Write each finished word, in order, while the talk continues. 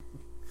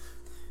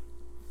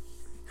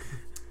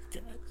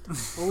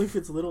Only if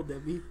it's Little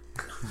Debbie.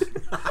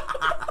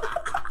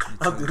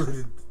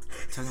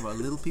 Talking about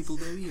little people,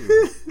 Debbie?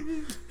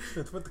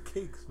 That's about the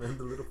cakes, man.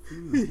 The little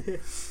food.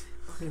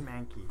 Hey,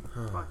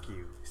 Mankey. Fuck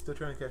you. Still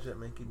trying to catch that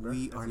Mankey, bro?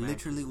 We are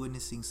literally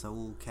witnessing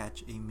Saul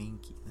catch a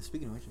Mankey.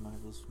 Speaking of which,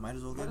 might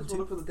as well get him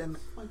too. for the damn.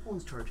 My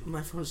phone's charging.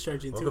 My phone's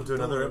charging Welcome too.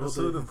 to another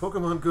episode of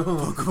Pokemon Go.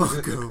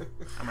 Pokemon Go.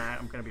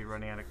 I'm gonna be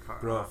running out of car.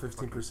 Bro,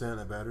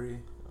 15% of battery.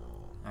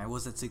 I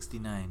was at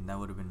 69. That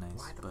would have been nice.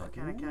 Why the but fuck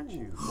can't I catch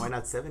you? Why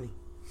not 70?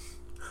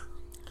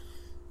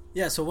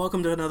 Yeah, so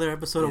welcome to another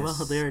episode of Well,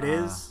 There It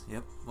Is.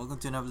 Yep. Welcome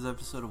to another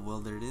episode of Well,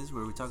 There It Is,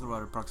 where we talk about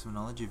our approximate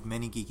knowledge of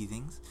many geeky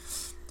things.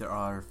 There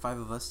are 5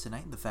 of us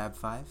tonight, the Fab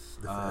Five.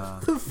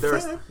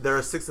 There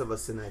are 6 of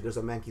us tonight. There's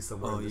a Mankey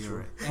somewhere. Oh, in this you're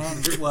room. right.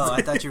 And, well,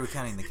 I thought you were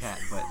counting the cat,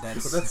 but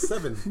that's... Well, that's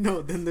 7.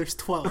 No, then there's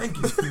 12.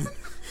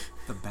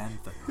 the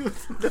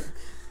Bantha.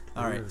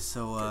 Alright,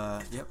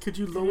 so, yep. Could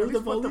you lower the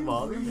put the volume?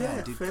 volume?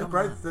 Yeah, dude, come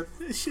Brides, on.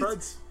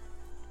 Brides.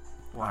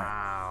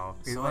 Wow.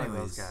 He's So one of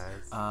anyways, those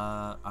guys.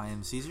 I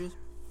am Caesar.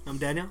 I'm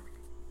Daniel.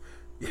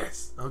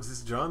 Yes. Oh, this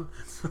is John.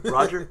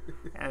 Roger.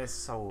 And it's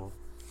Soul.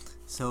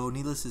 So,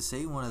 needless to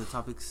say, one of the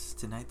topics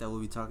tonight that we'll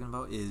be talking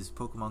about is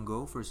Pokemon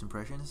Go, first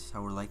impressions,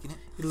 how we're liking it.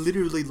 It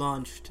literally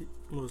launched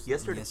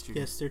Yesterday.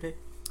 yesterday.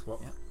 Well,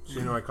 Yep. so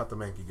you know I caught the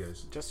Mankey,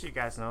 guys. Just so you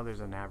guys know,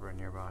 there's an Abra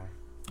nearby.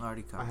 I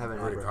already caught I haven't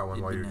I already ever. caught one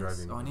It'd while be you're nice.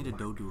 driving. Oh, I need a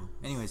Doduo.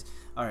 Anyways,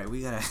 alright,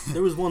 we gotta...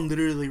 There was one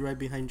literally right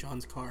behind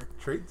John's car.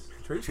 Trades?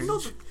 Trades? No,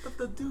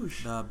 the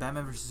douche. The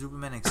Batman vs.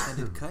 Superman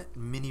extended cut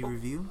mini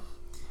review.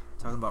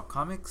 Talking about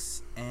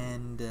comics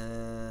and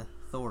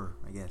Thor,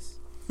 I guess.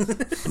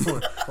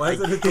 Why is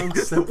that its own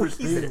separate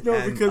thing? No,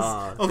 And,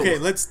 because... okay,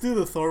 Thor. let's do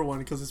the Thor one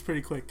because it's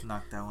pretty quick.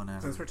 Knock that one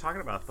out. Since we're talking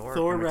about Thor,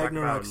 Thor can we talk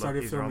Ragnarok about started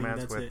Loki's filming, romance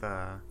that's with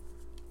it.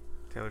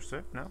 Taylor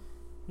Swift? No?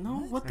 No,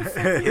 what the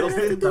fuck? What does that have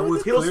to do That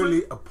with was it?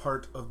 clearly a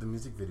part of the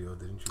music video.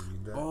 Didn't you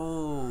read that?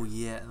 Oh,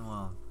 yeah,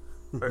 well...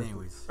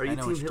 Anyways, Are you I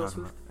know Team what you're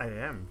talking Hiddleston? about.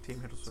 I am. Team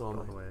Hiddleston So am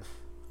all I. the way.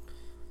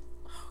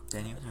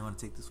 Daniel, you want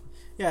to take this one?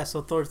 Yeah,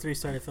 so Thor 3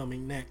 started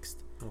filming next.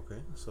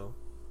 Okay, so.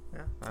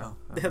 Yeah. Oh,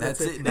 Yeah,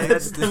 that's it. That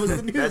Next. was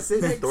the news. That's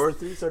it. Next. Thor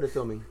 3 started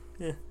filming.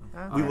 Yeah.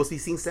 We will see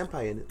Sing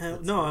Senpai in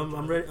it. No,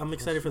 I'm ready. I'm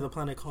excited for the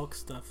Planet Hulk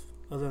stuff.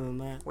 Other than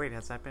that, Wait,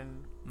 has that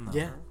been... No.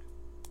 yeah,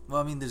 Well,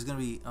 I mean, there's going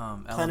to be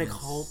Planet elements.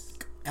 Hulk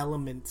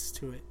elements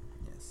to it.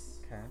 Yes.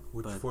 Okay.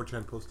 Which But-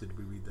 4chan post did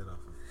we read that off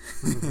of?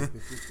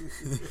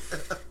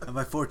 And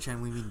by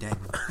 4chan, we mean Daniel.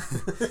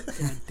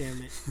 God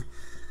damn it!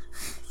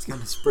 It's going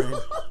to spread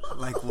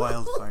like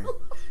wildfire.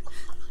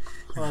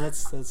 Oh,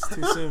 that's too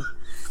soon.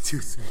 Too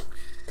soon.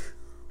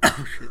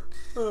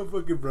 Oh, I'm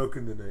fucking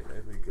broken tonight,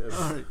 I think.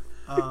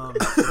 Alright.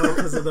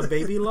 Because of the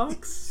baby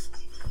locks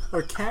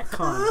or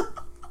CatCon.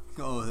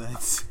 Oh,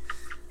 that's...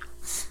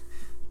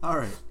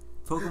 Alright.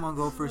 Pokemon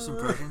Go first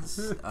impressions.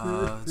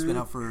 It's been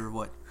out for,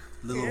 what,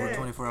 a little over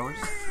 24 hours?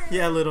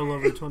 Yeah, a little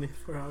over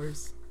 24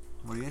 hours.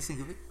 What do you guys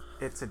think of it?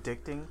 It's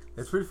addicting.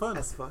 It's pretty fun.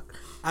 As fuck.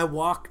 I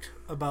walked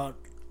about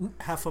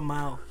half a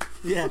mile.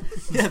 Yeah,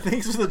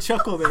 thanks for the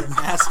chuckle there,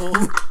 asshole.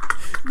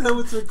 No,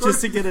 it's a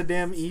Just to get a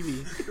damn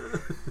Eevee.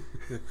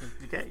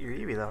 You get your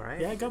Eevee though,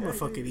 right? Yeah, I got my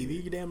fucking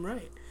Eevee. You damn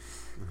right.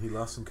 He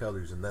lost some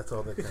calories, and that's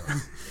all that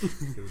counts.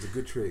 It was a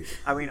good trade.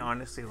 I mean,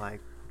 honestly,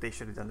 like, they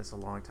should have done this a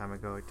long time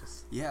ago. It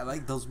just... Yeah,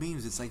 like those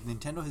memes. It's like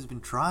Nintendo has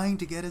been trying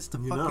to get us to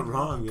You're fucking not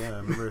wrong, yeah. I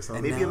remember I saw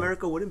And that. maybe now-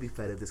 America wouldn't be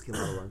fed if this came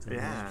out a long time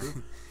ago. Yeah.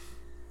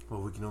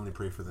 Well, we can only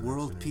pray for the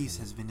World next peace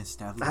has generation. been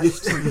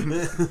established.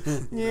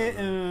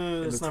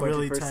 Yeah, it's the not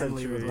really 21st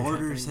timely. century. with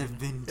Borders what's have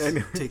been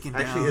Yeah. taken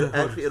Actually,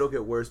 down. it'll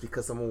get worse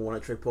because someone will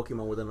want to trade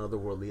Pokemon with another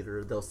world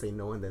leader. They'll say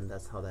no, and then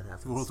that's how that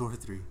happens. World War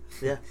III.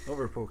 Yeah,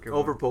 Over Pokemon.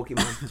 over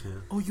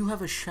Pokemon. Oh, you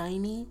have a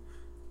shiny?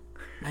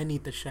 I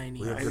need the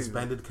shiny. We have I-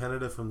 disbanded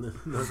Canada from the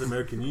North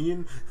American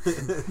Union.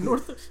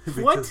 North.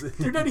 Because- What?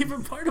 They're not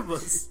even part of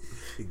us.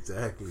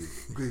 Exactly.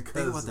 Think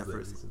about that for a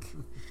reason.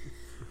 second.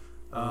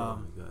 Oh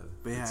my god.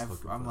 But yeah, It's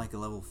fucking I'm fun. like a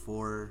level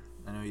 4.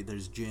 I know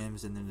there's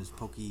gyms and then there's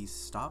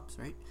Pokestops,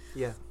 right?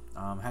 Yeah,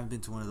 Haven't been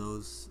to one of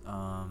those.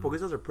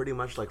 Pokestops are pretty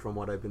much like, from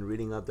what I've been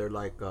reading up, they're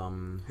like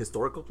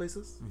historical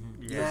places.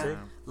 Mhm. Yeah. Yeah,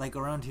 like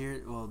around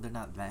here. Well, they're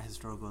not that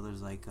historical.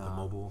 There's like The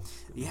mobile.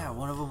 yeah,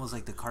 one of them was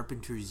like the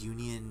Carpenters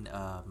Union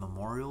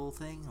memorial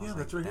thing. I Yeah, was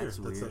that's like, right here. That's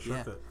That's weird. that yeah,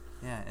 shortcut.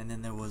 yeah, and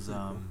then there was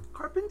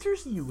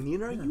Carpenters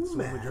Union, are Yeah, you that's the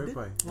one we mad? drive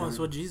by. Well, that's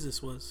what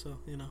Jesus was, so,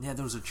 you know. yeah,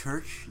 there was a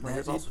church. Like,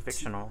 it's also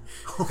fictional.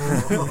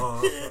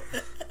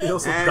 He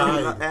also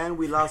died. And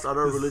we lost all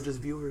our religious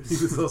viewers. He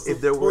was also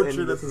if there were any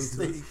tortured at the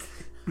listening to us. stake.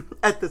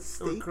 At the Or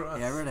stake. cross.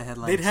 Yeah, I read a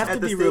headline. They'd have At to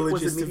the be stake, was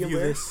religious it to view medium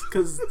rare? this,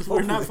 because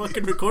we're not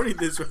fucking recording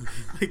this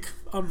like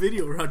on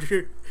video,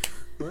 Roger.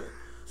 What?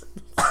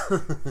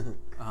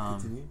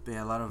 Continue. But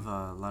yeah, a lot of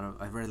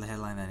I read the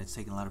headline that it's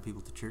taking a lot of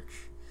people to church.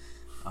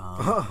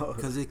 Oh.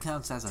 Because it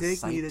counts as a Take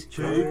site. me to Take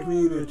church.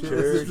 me to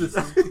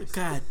church.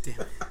 God damn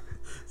it.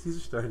 Caesar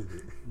started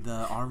it. The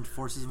Armed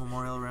Forces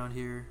Memorial around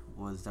here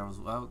was that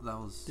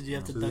was. Did you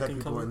have to So duck they have and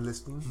people cover?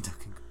 enlisting.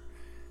 Ducking.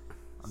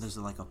 There's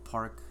like a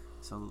park,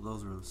 so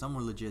those were some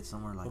were legit,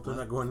 some were like. Hope they're What?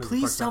 not going to the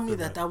Please park tell me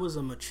after that was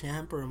a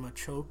Machamp or a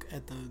Machoke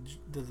at the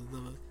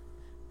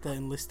the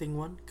enlisting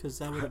one, because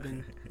that would have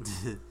been.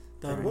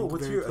 That would've Whoa, been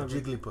what's very your clever.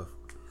 Jigglypuff?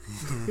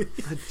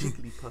 A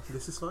Jigglypuff.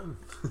 This is fun.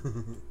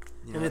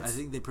 Yeah, And I it's-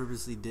 think they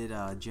purposely did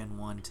Gen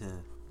 1 to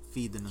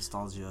feed the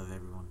nostalgia of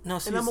everyone. No,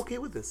 see, And I'm okay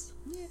with this.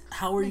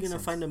 how are you makes gonna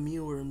sense. find a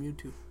Mew or a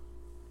Mewtwo?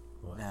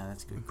 What? Yeah,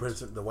 that's good.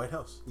 President, the White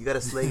House. You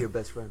gotta slay your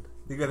best friend.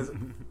 You gotta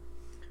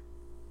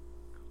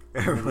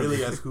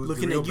really ask who's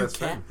Looking the real at you, best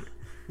cat.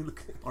 friend.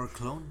 Or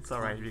clone. It's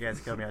alright. If you guys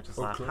kill me, I'll just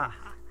Or laugh. clone. Ha.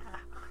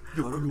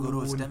 Go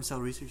to a stem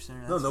cell research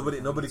center. No, that's nobody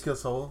what nobody happens.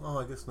 kills Soul. Oh,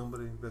 I guess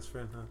nobody best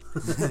friend, huh?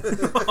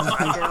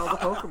 I get all the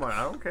Pokemon.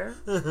 I don't care.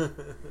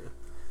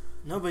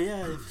 No, but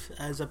yeah,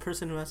 as a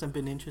person who hasn't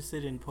been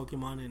interested in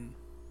Pokemon in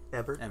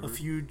Ever. Ever. a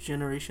few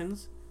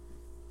generations,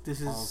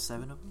 this All is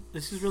 7 of them?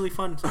 really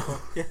fun. So far.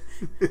 Yeah,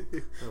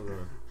 Oh, no.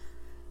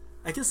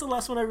 I guess the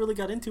last one I really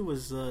got into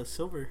was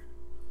Silver.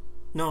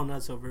 No,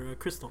 not Silver.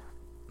 Crystal.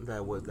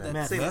 That was that.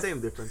 Math.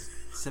 Same difference.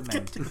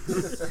 Cement.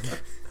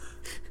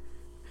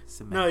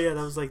 Cement. No, yeah,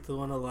 that was like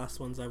one of the last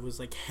ones I was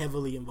like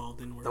heavily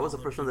involved in. where That was the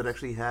all first of one that it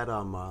actually had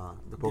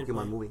the play.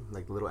 Pokemon movie,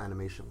 like the little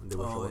animation when they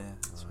would show Oh, it. yeah. Oh,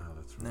 that's right.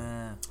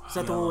 Nah. was. Is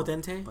that the one with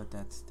Entei? But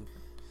that's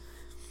different.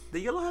 The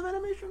yellow have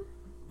animation?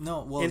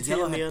 No, well, Entei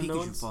Yellow and had the Pikachu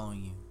Unknowns?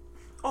 following you.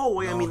 Oh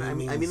wait, No, I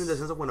mean he in the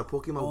sense of when a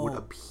Pokemon would Oh.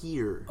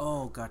 appear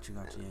Oh, gotcha.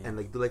 Yeah, and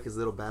like do like his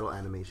little battle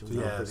animation. So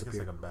when it yeah, I first think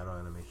it's appeared. like a battle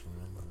animation.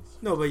 Right?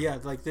 No, but yeah,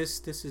 like this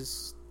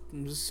is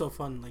so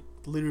fun. Like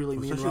literally,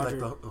 me and Especially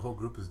Roger. like the whole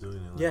group is doing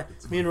it. Like, Yeah,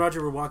 it's me and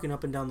Roger were walking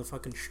up and down the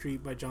fucking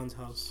street by John's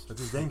house. Which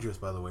is dangerous,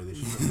 by the way. They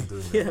shouldn't have been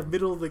doing Yeah, that.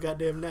 middle of the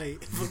goddamn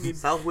night. Fucking-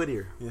 South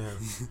Whittier. Yeah.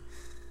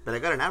 But I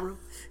got an arrow.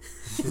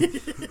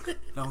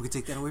 No one could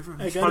take that away from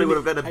I me. got Probably an- would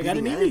have got a I got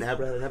beating an and an Eevee.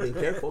 arrow and not being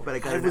careful, but I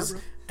got I an was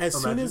arrow.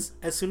 Imagine.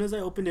 as soon as I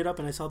opened it up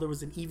and I saw there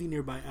was an Eevee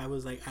nearby, I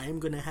was like, I am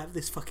gonna have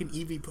this fucking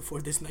Eevee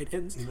before this night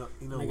ends. You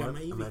know I got what?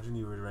 my Eevee. Imagine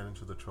you ran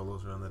into the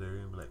Cholos around that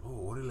area and be like, "Oh,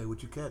 what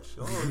would you catch?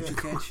 Oh, What'd you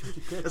yeah. catch?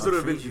 That's what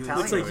it would You be. Italian,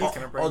 Looks like he's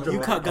gonna bring all them You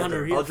back. caught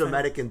gonorrhea. all fam.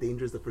 dramatic and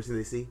dangerous. The first thing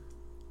they see.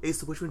 Hey,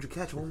 so which one did you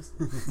catch, Holmes?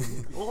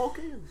 Oh,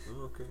 okay.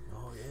 Oh, okay.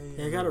 Oh, yeah.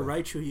 Yeah, I got a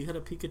Raichu. You got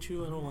a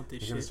Pikachu. I don't want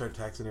this You're gonna shit. start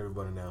taxing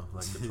everybody now,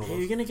 like the Cholos. Hey,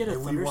 you're gonna get a Hey,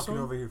 what are you walking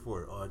Thunderstorm? over here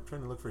for? Oh, I'm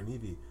trying to look for an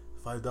Eevee.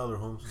 $5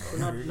 Holmes. Oh,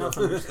 Not- here you not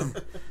go. Thunderstorm.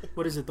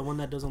 What is it? The one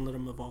that doesn't let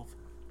them evolve.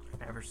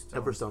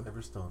 Everstone. Everstone.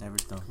 Everstone.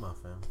 Everstone. Come on,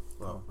 fam.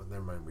 Well, but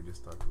never mind. We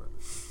just talked about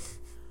this.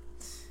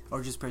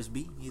 Or just press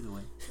B, either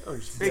way. Oh,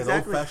 just Exactly.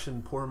 that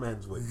old-fashioned poor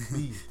man's way.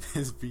 B.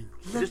 Press B.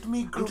 Let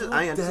me grow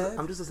I'm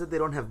Dad. just upset they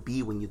don't have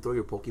B when you throw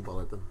your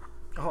Pokeball at them.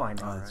 Oh, I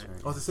know. Oh, that's right.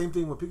 Oh, it's the same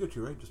thing with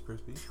Pikachu, right? Just press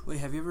B. Wait,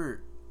 have you ever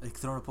like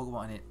thrown a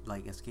Pokemon and it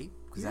like escape?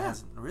 Because Yeah. that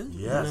hasn't really.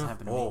 Yes. That hasn't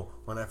happened to me. Oh,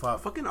 when I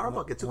fought Fucking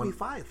Arbok, it took me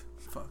 5.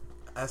 Fuck.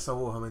 Ask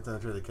Saul how many times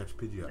I tried to catch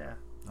Pidgeot. Yeah.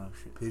 Oh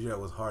shit. Pidgeot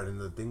was hard, and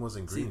the thing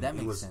wasn't See, green. that it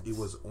makes was sense. it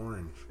was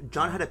orange.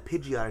 John had a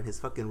Pidgeot in his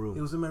fucking It room.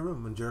 was in my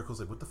room, and Jericho's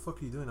like, "What the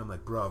fuck are you doing?" I'm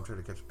like, "Bro, I'm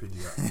trying to catch a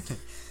Pidgeot."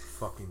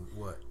 Fucking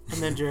what?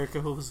 And then Jericho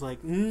was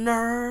like,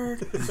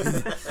 nerd.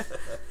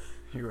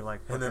 You were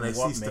like, And then I "Fucking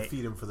what, ceased to mate?"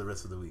 feed him for the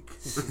rest of the week.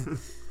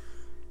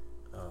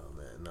 Oh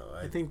man, no,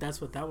 I think that's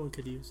what that one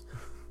could use.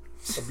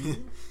 a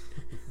beating?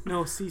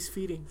 No, cease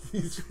feeding.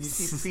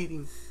 He's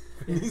feeding.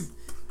 He's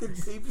fucking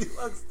baby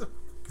loves them.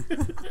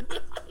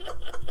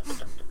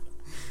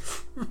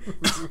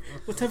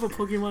 What type of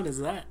Pokemon is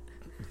that?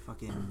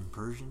 Fucking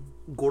Persian.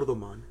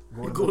 Gordomon.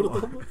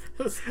 Gordo.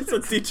 It's a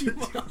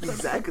Digimon.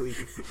 Exactly.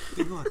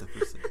 Think about that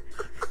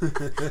for a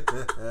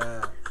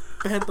second.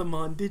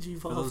 Phantomon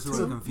For those who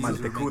Digivolve. are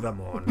confused, we're making-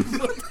 Mantekudamon.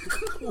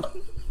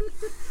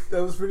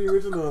 That was pretty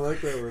original. I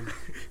like that one.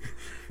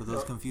 for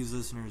those confused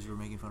listeners, we're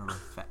making fun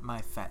of my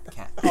fat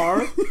cat. R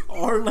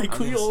like I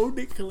we guess owned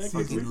it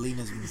collectively. Fucking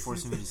Lena's been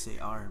forcing me to say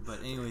R, but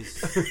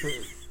anyways,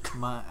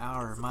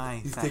 my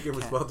He's fat taking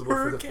cat. responsibility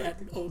Her for the cat.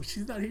 Oh,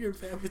 she's not here,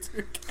 fam. It's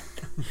her cat.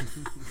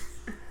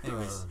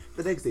 Anyways,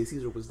 The next day,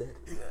 Caesar was dead.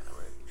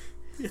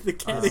 Yeah, the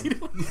cat ate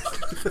him.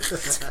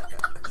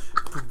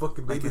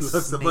 fucking like baby a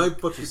loves my snake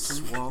fucking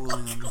just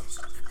swallowing them.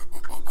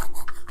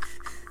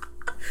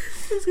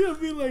 It's gonna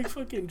be like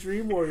fucking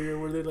Dream Warrior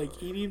where they're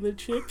like eating the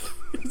chick.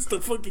 It's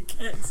the fucking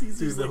cat.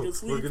 Caesar's Dude, like no,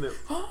 asleep. we're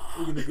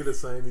gonna get a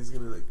sign. He's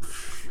gonna like,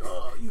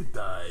 oh, you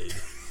died.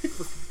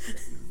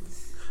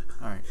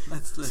 All right,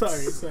 let's.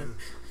 Sorry.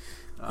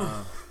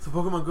 So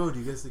Pokemon Go, do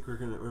you guys think we're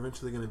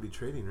eventually gonna be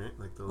trading, right?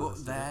 Like the Well,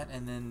 last that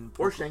and then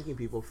Or shanking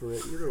people for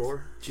it. Either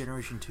or.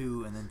 Generation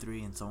 2 and then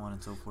 3 and so on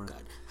and so forth.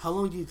 God, how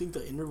long do you think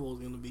the interval is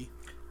gonna be?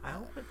 I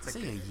hope it's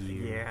Say a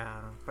year. Yeah,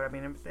 but I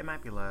mean, it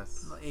might be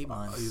less. Like 8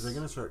 months. Is they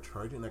gonna start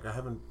charging? Like I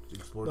haven't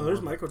explored. No,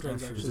 there's more, but-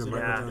 microtransactions. Is there in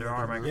Yeah, there. there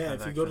are microtransactions? Yeah,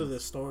 if you go to microtransactions. the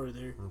store,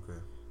 Okay.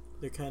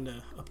 they're kind of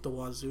up the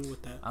wazoo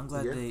with that. I'm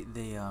glad Yeah.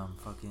 they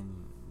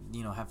fucking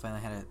have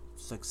finally had a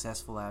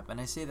successful app, and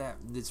I say that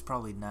it's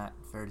probably not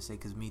fair to say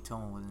because me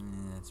Tomo was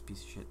it's a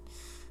piece of shit,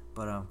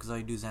 but because all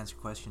you do is answer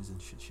questions and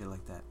shit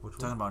like that. Which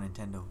Talking about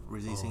Nintendo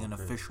releasing an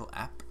okay. official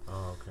app.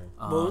 Oh, okay.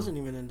 Well, it wasn't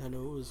even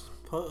Nintendo. It was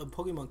a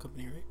Pokemon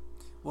company, right?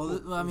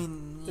 Well, I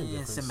mean, Same yeah,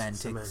 difference.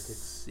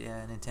 semantics.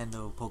 Yeah,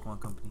 Nintendo Pokemon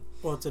Company.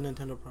 Well, it's a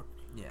Nintendo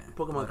property. Yeah.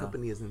 Pokemon but,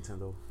 Company is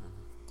Nintendo.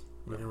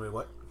 Wait, anyway,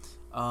 what?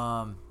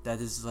 That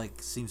is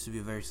like seems to be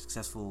a very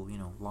successful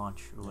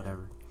launch or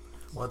whatever.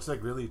 Well, it's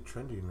like really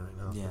trending right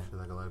now. Yeah. Especially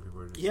like a lot of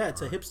people are just. Yeah,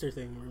 it's a alright. hipster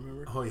thing.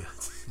 Remember? Oh yeah.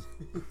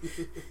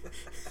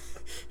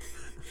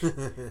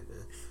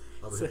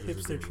 All the It's a hipsters are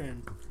hipster doing it.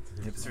 trend.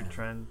 Hipster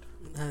trend.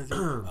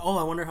 Oh,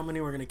 I wonder how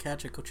many we're gonna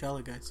catch at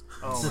Coachella, guys.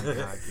 Oh my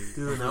god, dude.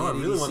 Dude, now I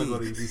really want to go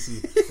to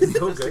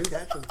EDC.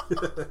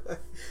 Okay.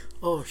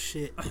 Oh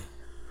shit!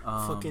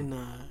 Um, Fucking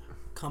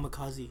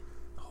Kamikaze.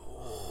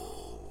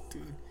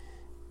 Dude.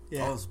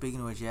 Yeah. Oh, speaking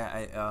of which,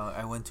 yeah,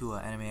 I went to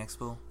an anime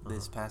expo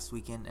this past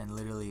weekend, and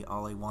literally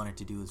all I wanted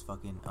to do was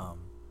fucking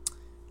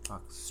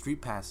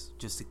Street Pass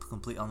just to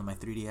complete on my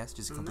 3DS,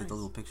 just to complete the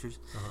nice. little pictures.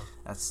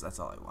 That's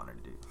all I wanted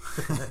to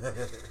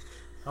do.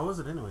 How was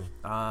it anyway?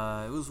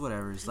 It was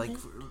whatever. It's like,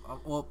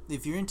 well,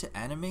 if you're into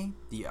anime,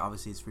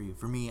 obviously it's for you.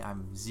 For me,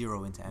 I'm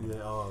zero into anime.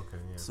 Yeah. Oh,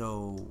 okay. Yeah.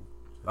 So,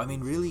 I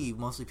mean, really,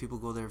 mostly people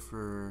go there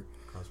for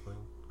Cosplay.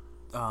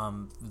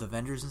 the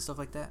vendors and stuff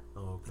like that.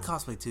 Oh, okay.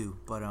 Cosplay too,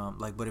 but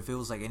but if it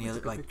was like any Wait, other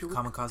took a like picture with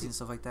Kamikaze and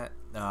stuff like that,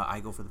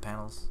 I go for the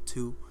panels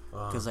too,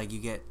 because like you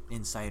get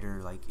insider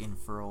like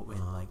info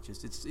and like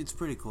just it's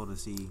pretty cool to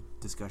see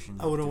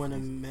discussions. I would have of went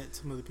different and met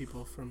some of the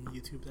people from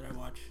YouTube that I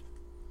watch.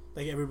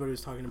 Like everybody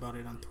was talking about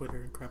it on Twitter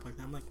and crap like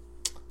that. I'm like,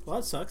 well,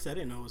 that sucks. I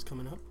didn't know it was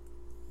coming up.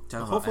 things. Talking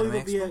about Hopefully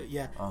Anime there'll be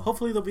Expo? Oh.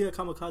 Hopefully there'll be a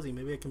Kamikaze.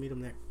 Maybe I can meet him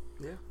there.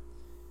 Yeah.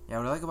 Yeah,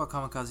 what I like about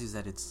Kamikaze is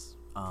that it's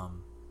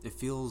it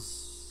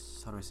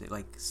feels, how do I say it?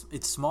 Like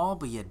it's small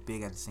but yet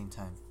big at the same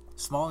time.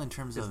 Small in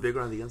terms It's of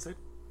bigger on the inside.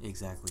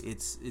 exactly.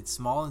 It's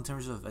small in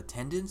terms of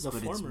attendance, The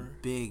but former.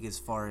 it's big as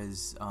far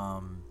as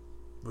What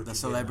the you get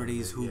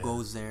celebrities out of who it, yeah.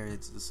 goes there,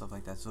 it's stuff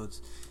like that. So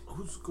it's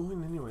Who's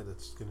going anyway?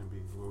 That's gonna be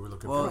where we're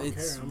looking well, for. don't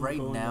it's care. I'm right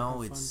going to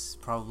now. have It's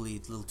probably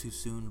a little too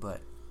soon,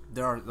 but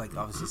there are like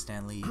obviously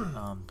Stanley.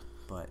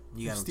 But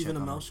you If gotta Stephen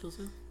check on Amell him. shows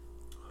up?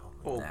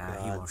 Oh Nah,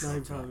 he god. won't show No, he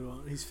up to probably that.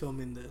 won't. He's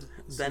filming the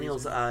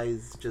Daniel's season.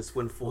 eyes just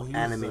went full Well, he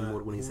anime was,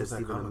 mode when he who said was at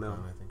Stephen Comic-Con,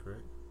 Amell. I think, right?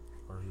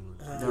 Or he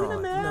was. They're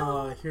all like-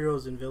 No,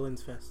 Heroes and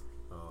Villains Fest.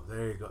 Oh,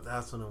 there you go.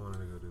 That's what I wanted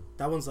to go do.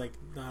 That one's like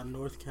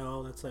North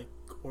Cal. That's like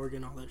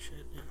Oregon, all that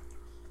shit. Yeah.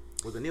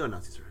 Well, the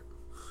neo-Nazis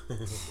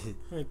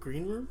are.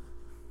 Green Room?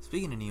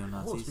 Speaking of neo Oh,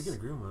 Nazis, speaking of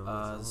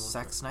Greenwood,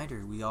 Zack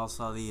Snyder. We all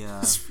saw the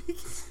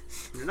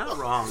You're not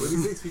wrong. What did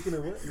you say? Speaking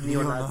of what?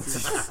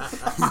 Neo-Nazis.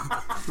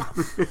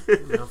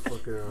 No,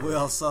 fuck around. we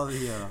all saw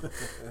the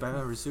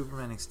Batman vs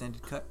Superman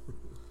extended cut.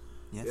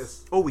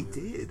 Yes. Oh, we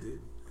did.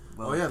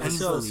 Well, Oh, yeah, I that's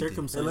saw a painfully did.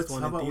 circumcised Hey, let's.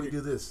 one How in about we theater.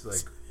 do this?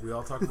 Like, we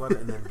all talk about it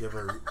and then give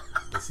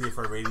let's see if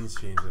our ratings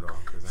change at all.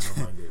 Because I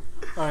know mine did.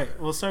 All right,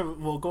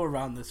 we'll go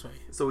around this way.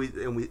 So we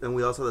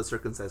also saw the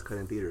circumcised cut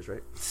in theaters,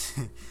 right?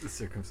 The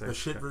circumcised. The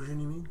shit version,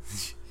 you mean?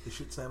 The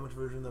shit sandwich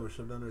version that was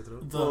shoved down their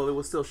throat. The Well, it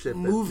was still shit. But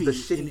movie the in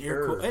shitty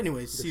air quotes. error.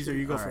 Anyways, The Caesar, shit-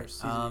 you go All right.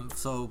 first. Caesar.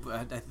 So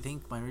I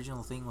think my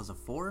original thing was a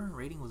 4.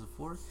 Rating was a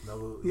 4. That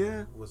was,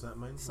 Yeah. Was that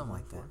mine? Something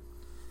Was like that that.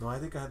 four? No, I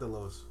think I had the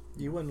lowest.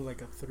 You went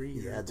like a 3.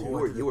 Yeah, right? dude,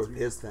 Oh, I did you were three.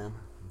 pissed, fam.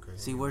 Okay.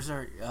 See, where's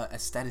our a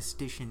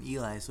statistician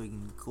Eli, so we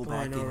can go Oh,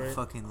 back I know, and right?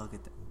 fucking look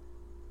at that.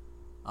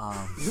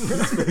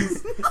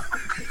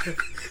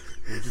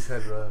 We just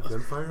had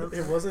gunfire outside?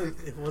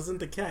 It wasn't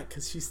the cat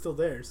because she's still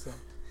there. So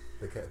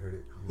The cat heard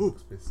it. He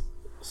was pissed.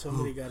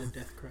 somebody got a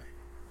death cry.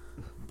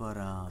 but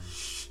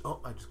Shh. Oh,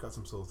 I just got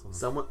some souls.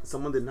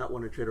 Someone did not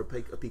want to trade a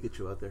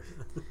Pikachu out there.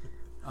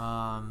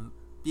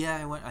 yeah,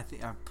 I went.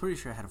 I'm pretty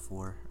sure I had a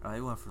 4.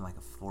 It went from like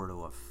a 4 to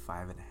a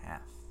 5.5.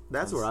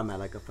 That's where I'm at,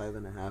 like a 5.5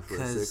 or a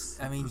Because 6.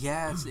 I mean,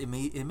 yeah, it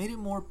made it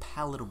more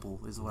palatable,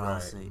 is what I'll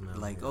Right, say. no,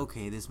 Like, yeah.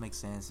 okay, this makes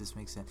sense.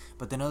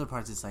 But then other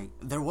parts, it's like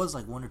there was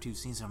like 1 or 2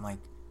 scenes. Where I'm like,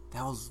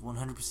 that was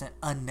 100%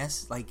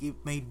 unnecessary. Like, it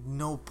made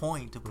no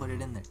point to put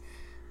it in there.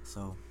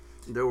 So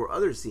There were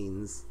other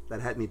scenes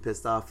that had me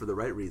pissed off for the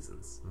right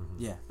reasons.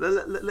 yeah,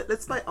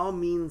 Let's by all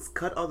means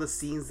cut all the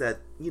scenes that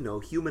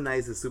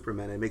humanizes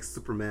Superman and makes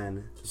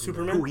Superman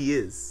Superman? who he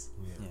is.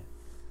 yeah.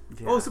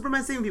 Yeah. Oh,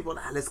 Superman saving people.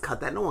 Nah, let's cut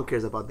that. No one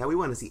cares about that. We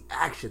want to see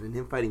action and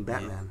him fighting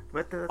Batman.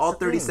 But that's All the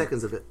 30 thing.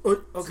 seconds of it.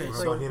 Okay, How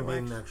so about him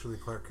being actually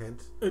Clark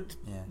Kent? Yeah,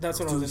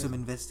 That's what I do was some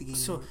gonna- investigating.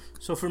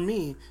 so for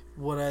me,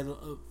 what I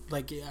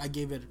like, I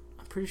gave it.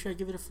 I'm pretty sure I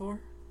gave it a 4.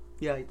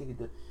 Yeah, I think he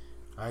did.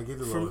 I gave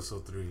the From- lowest, so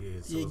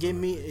 3. So It gave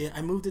me.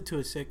 I moved it to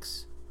a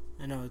 6.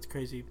 I know it's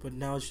crazy, but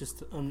now it's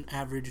just an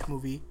average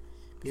movie.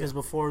 Because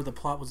before the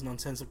plot was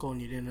nonsensical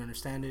and you didn't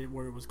understand it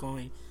where it was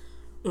going,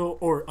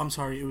 or I'm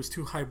sorry, it was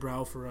too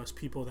highbrow for us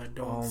people that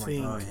don't Oh my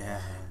think. oh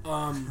yeah,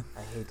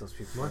 I hate those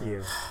people. What?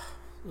 Yeah.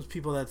 Those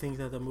people that think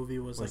that the movie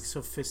was like that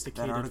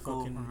sophisticated. article.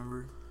 Fucking.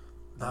 Remember?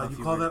 I don't know if You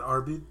you call read that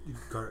Arbid?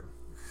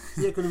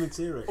 See, I couldn't even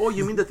say it right. Oh,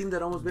 you mean the thing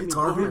that almost made me It's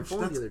blow my garbage. phone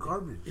the That's other day?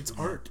 garbage. It's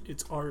art.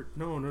 It's art.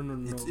 No.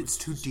 It's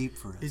too deep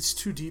for us. It's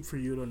too deep for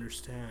you to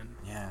understand.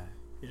 Yeah.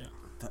 Yeah.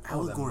 The Oh, that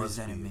allegories must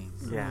that it be-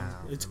 makes. Yeah.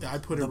 It's. I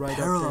put The it right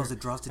parallels up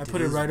it draws to there. I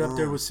put it today's right up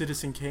there world. with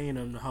Citizen Kane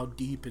and how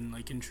deep and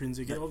like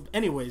intrinsic.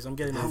 Anyways, I'm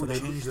getting How off would of they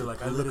that. change They're the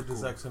like, I looked at political-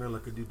 Zack Snyder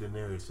like a dude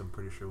Daenerys. I'm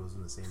pretty sure it was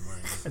in the same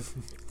line.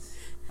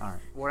 All right.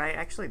 What I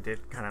actually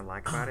did kind of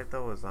like about it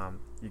though was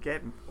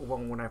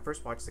when I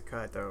first watched the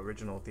cut, the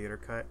original theater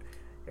cut,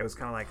 it was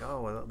kind of like,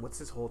 oh, well, what's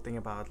this whole thing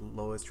about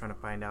Lois trying to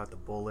find out the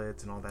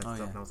bullets and all that Oh, stuff?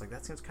 yeah. And I was like,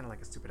 that seems kind of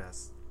like a stupid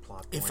ass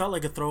plot. It point. felt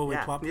like a throwaway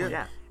yeah, plot yeah. point.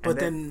 Yeah. But And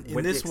then in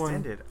when this they one,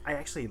 extended, I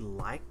actually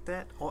liked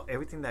that.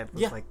 Everything that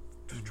was Yeah. like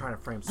trying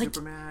to frame Like-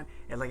 Superman,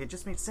 and like it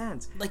just made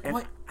sense. Like, and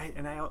what- I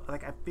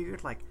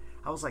figured like.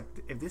 I was like,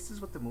 if this is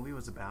what the movie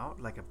was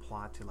about, like a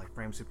plot to like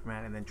frame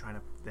Superman and then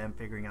them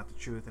figuring out the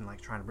truth and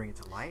like trying to bring it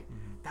to light,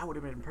 that would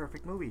have been a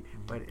perfect movie.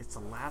 But it's the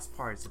last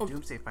part, it's the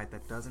Doomsday fight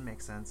that doesn't make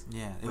sense.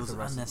 Yeah, it with was the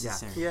rest of-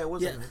 unnecessary. Yeah, it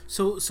wasn't. yeah.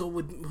 So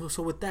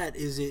with that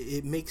is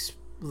it makes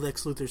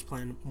Lex Luthor's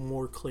plan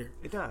more clear.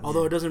 It does.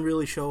 Although it doesn't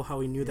really show how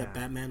he knew that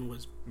Yeah. Batman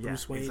was Yeah,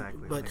 Bruce Wayne,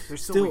 exactly. but Like,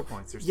 there's still still weak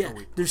points. There's yeah, still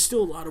weak points. there's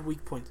still a lot of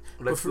weak points.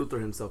 Lex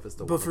Luthor himself is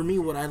the But one. for me,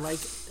 what I like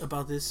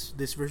about this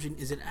version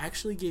is it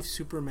actually gave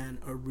Superman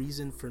a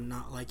reason for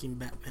not liking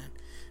Batman.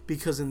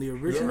 Because in the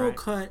original right.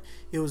 cut,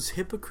 it was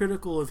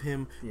hypocritical of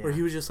him, where Yeah.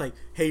 he was just like,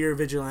 "Hey, you're a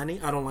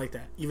vigilante. I don't like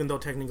that." Even though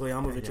technically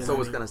I'm a vigilante.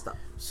 So it's gonna stop.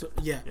 So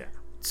yeah. Yeah.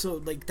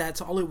 So like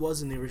that's all it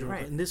was in the original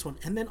Right. cut. In this one,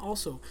 and then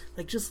also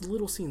like just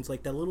little scenes,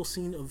 like that little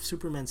scene of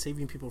Superman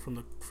saving people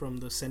from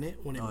the Senate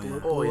when it Oh, blew, yeah.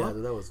 blew Oh yeah,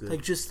 up. that was good.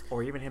 Like just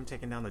Or even him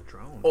taking down the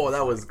drone. Oh,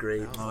 that was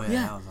great. Oh yeah,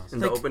 Yeah. that was awesome.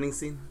 in like- the opening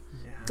scene.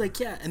 Yeah. like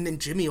yeah, and then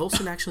Jimmy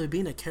Olsen actually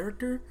being a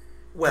character.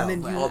 Well,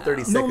 and then all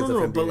 30 seconds no,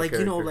 of him but being a like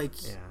you know, character.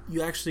 like Yeah.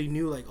 you actually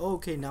knew like, oh,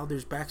 okay, now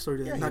there's backstory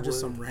to that, Yeah, not he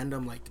just would. some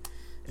random like.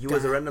 He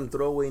was a guy. random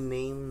throwaway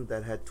name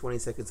that had 20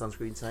 seconds on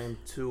screen time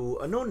to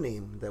a known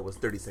name that was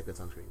 30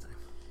 seconds on screen time.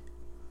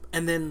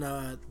 And then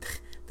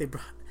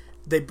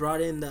they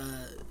brought in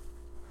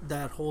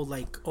that whole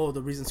like, oh,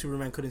 the reason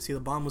Superman couldn't see the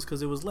bomb was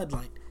because it was lead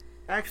light.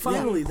 Actually,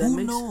 Finally, that Who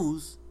makes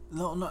knows?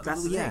 No,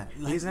 That's the yeah.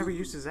 thing. like, He's never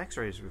used his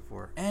X-rays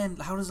before. And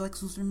how does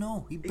Lex Luthor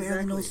know? He barely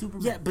Exactly. knows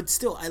Superman. Yeah, but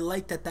still, I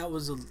like that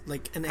was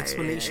like an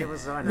explanation. It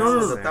was no,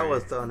 unnecessary. that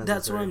was unnecessary.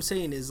 That's what I'm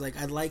saying is like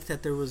I like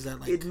that there was that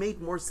like It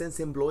made more sense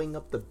him blowing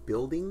up the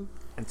building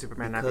And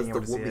Superman not because being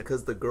able to see it.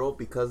 because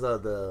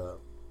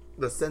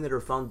the senator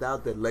found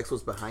out that Lex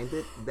was behind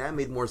it. That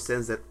made more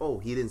sense. That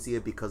he didn't see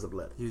it because of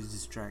lead. He was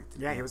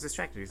distracted. Yeah, he was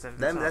distracted. He said it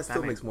That himself.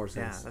 still makes more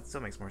sense. Yeah, that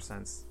still makes more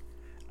sense.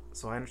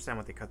 So I understand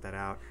why they cut that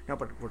out. No,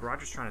 but what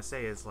Roger's trying to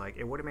say is like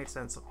it would have made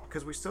sense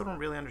because we still don't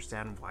really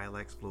understand why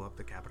Lex blew up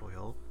the Capitol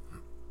Hill.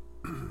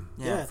 Yeah,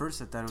 Yeah, at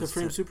first I thought it to was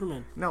frame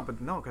Superman. No,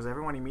 because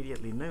everyone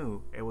immediately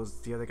knew it was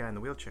the other guy in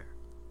the wheelchair.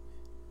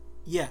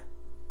 Yeah,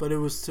 but it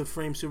was to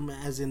frame Superman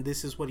as in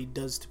this is what he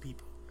does to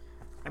people.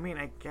 I mean,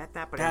 I get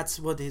that, but That's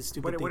what his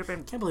stupid. but it thing. would've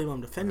been- Can't believe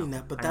I'm defending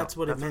that, but I know, that's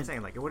what it I'm meant.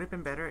 saying. Like it would have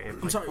been better if.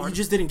 I'm like, sorry, part you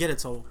just didn't get it,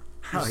 so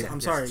Oh, yeah, I'm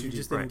yes, sorry, it's you too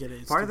just deep. didn't Right. get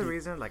it. It's Part too of the deep.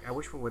 reason, like, I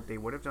wish what they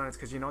would have done is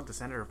because the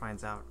senator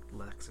finds out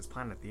Lex's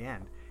plan at the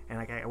end, and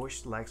like I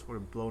wish Lex would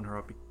have blown her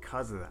up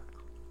because of that.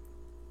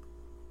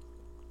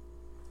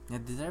 Yeah,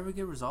 did that ever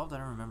get resolved? I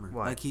don't remember.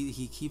 What? Like he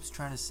keeps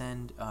trying to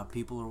send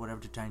people or whatever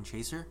to try and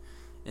chase her,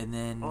 and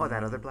then Oh,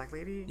 that other black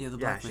lady. Yeah, the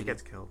black she lady.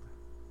 gets killed.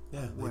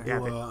 Yeah, they Where? do Yeah,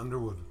 they-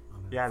 Underwood.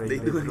 Yeah, They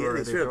do. threw Yeah, her-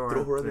 they should have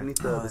throw her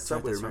underneath Oh, the that's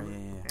subway. right, that's right.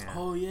 Remember? Yeah, Yeah.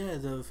 Oh yeah,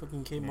 the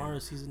fucking Kate Yeah. Mara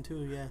season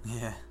 2. Yeah.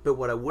 yeah. But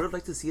what I would have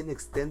liked to see an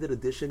extended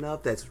edition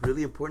of that's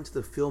really important to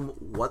the film.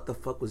 What the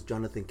fuck was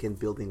Jonathan Kent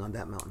building on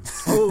that mountain?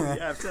 Oh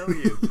yeah, I'm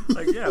telling you.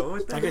 Like yeah, what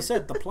was that? Like I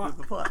said, the plot.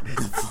 The plot.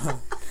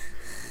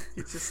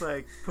 It's just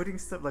like putting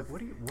stuff like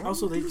what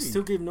Also, are they you doing?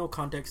 still give no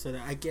context to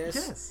that. I guess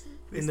Yes.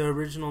 in the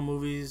original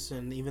movies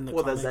and even the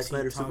Well, that comics, Zack he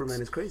Snyder talks,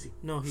 Superman is crazy.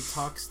 No, he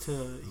talks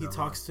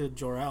to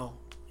Jor-El,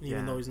 even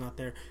Yeah. though he's not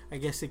there. I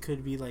guess it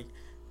could be like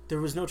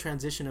there was no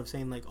transition of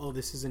saying like, oh,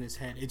 this is in his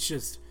head. It's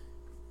just,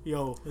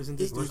 yo, isn't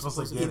this We're dude supposed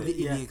to supposed to get In be? it. the,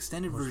 in Yeah. the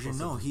extended We're version,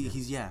 supposed no, to-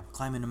 he's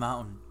climbing a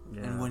mountain,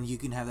 Yeah. and when you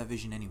can have that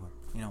vision anywhere,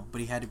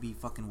 but he had to be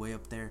fucking way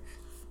up there.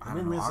 I It don't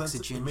made know, more sense.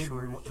 oxygen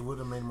shortage. It would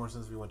have made more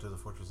sense if we went to the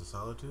Fortress of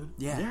Solitude.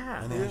 Yeah.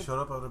 Yeah. And then he showed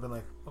up, I would have been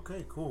like,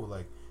 okay, cool.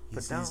 Like, he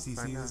But sees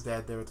no, his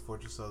dad there at the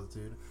Fortress of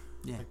Solitude.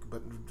 Yeah. Like,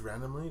 but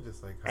randomly,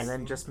 just like. And then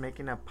hustling. just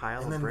making a pile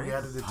And of then bricks. we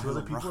added the two Pile other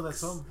of people that rocks.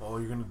 saw him. Oh,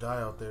 you're gonna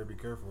die out there. Be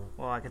careful.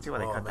 Well, I can see why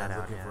they Oh, cut that man's out.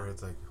 looking Yeah. for it.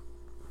 It's like.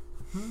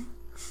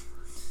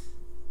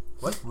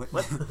 What?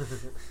 What?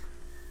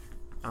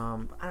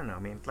 I don't know. I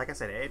mean, like I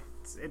said, it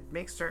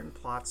makes certain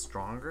plots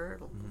stronger,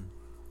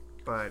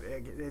 but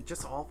it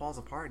just all falls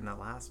apart in that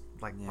last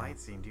Yeah. fight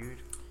scene, dude.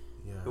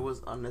 Yeah. It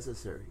was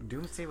unnecessary.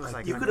 Doomsday was Like,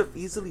 like You could have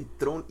easily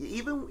thrown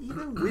even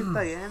with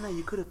Diana.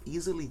 You could have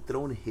easily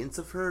thrown hints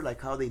of her,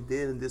 like how they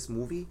did in this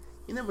movie.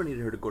 You never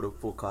needed her to go to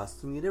full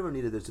costume. You never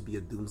needed there to be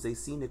a Doomsday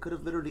scene. It could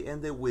have literally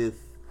ended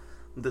with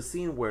the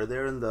scene where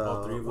they're in the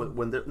All three of them?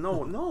 when they're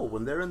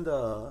when they're in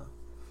the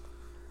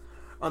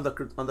on the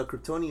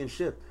Kryptonian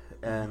ship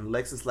and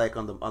Lex is like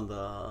on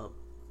the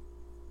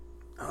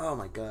oh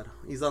my god,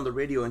 he's on the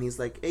radio and he's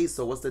like, hey,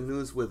 so what's the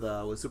news with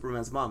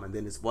Superman's mom? And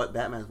then it's what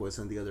Batman's voice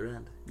on the other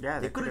end. Yeah,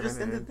 They could have just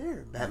ended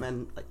there.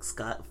 Batman, like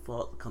Scott,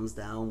 comes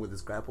down with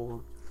his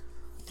grapple.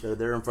 They're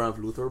there in front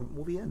of Luthor.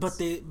 Movie ends.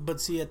 But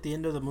see, at the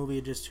end of the movie,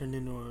 it just turned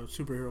into a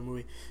superhero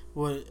movie.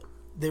 What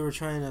they were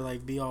trying to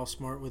like be all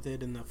smart with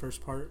it in the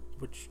first part,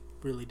 which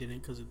really didn't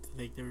because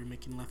they were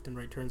making left and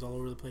right turns all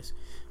over the place.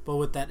 But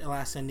with that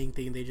last ending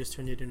thing, they just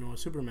turned it into a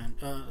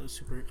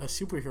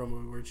superhero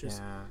movie where it's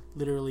just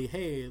literally,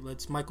 hey,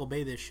 let's Michael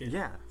Bay this shit.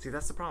 Yeah, see,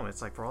 that's the problem.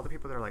 It's like for all the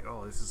people that are like,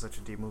 oh, this is such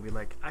a deep movie,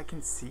 like I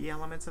can see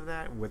elements of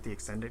that with the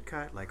extended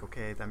cut. Like,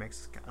 okay, that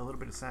makes a little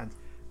bit of sense,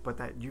 but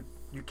that you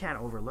can't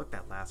overlook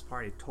that last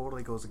part. It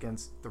totally goes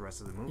against the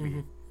rest of the movie.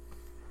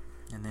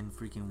 Mm-hmm. And then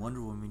freaking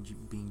Wonder Woman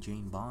being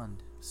Jane Bond,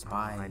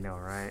 spy. Oh, I know,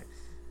 right?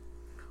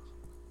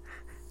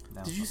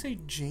 Did you say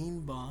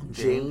Jane Bond?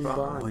 Jane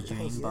Bond. Or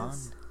Jane Bond.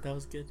 That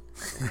was good.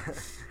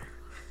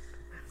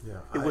 Yeah,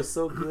 It was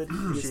so good.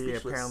 She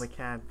apparently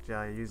can't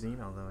use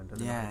email though, and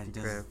doesn't have to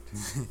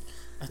decrypt.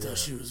 I thought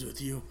she was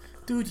with you,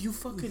 dude. You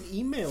fucking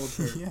emailed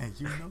her. Yeah,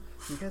 you know.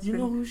 You guys You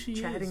been know who she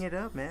chatting is. it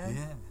up, man.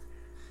 Yeah.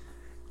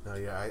 No,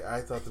 yeah,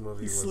 I thought the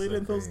movie He's was slid in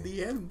like those a-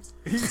 DMs.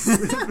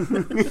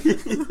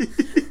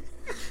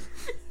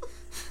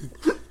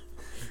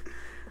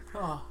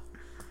 Oh,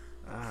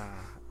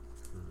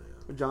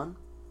 John?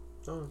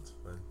 Oh, it's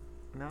fine.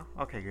 No?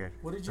 Okay, good.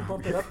 what did you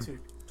bump it up to?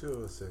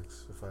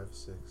 206 or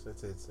 56. I'd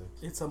say it's 6.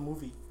 It's a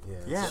movie. Yeah,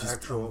 Yeah. it's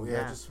actual. Yeah.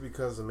 Yeah, just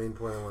because the main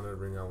point I wanted to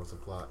bring out was the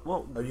plot.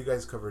 Well, Oh, you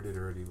guys covered it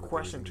already. with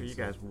question to everything you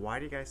said. guys: why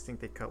do you guys think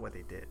they cut what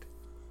they did?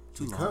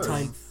 Too long. Because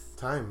Time.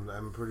 time.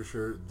 I'm pretty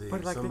sure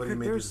But like, somebody made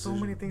the there's so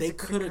decision. many things They they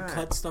could have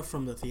cut stuff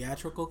from the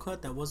theatrical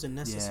cut that wasn't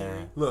necessary.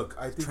 Yeah. Look,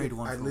 I think Trade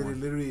one for one.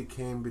 literally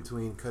came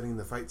between cutting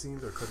the fight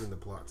scenes or cutting the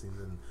plot scenes,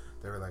 and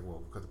they were like, "Well,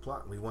 we'll cut the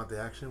plot. We want the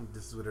action.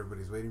 This is what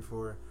everybody's waiting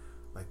for,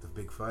 like the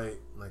big fight."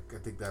 Like I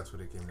think that's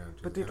what it came down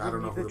to. But did And I we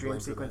don't know need who the to dream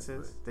blame for that,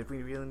 sequences? Did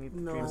we really need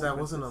the No. dream but sequences? that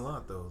wasn't a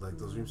lot though. Like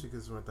those dream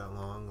sequences weren't that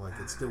long. Like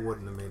it still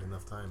wouldn't have made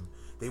enough time.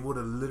 They would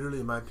have literally,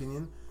 in my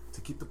opinion,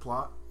 to keep the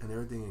plot and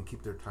everything and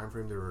keep their time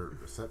frame they were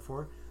set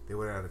for, they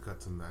would have had to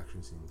cut some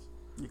action scenes.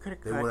 You could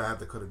have They would have had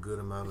to cut a good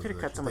amount You of. could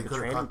have cut some of the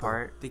coulda training cut the-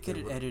 part. They could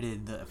have would-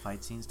 edited the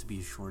fight scenes to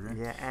be shorter.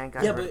 Yeah, and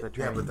got Yeah, rid of but- the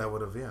Yeah, training. but that would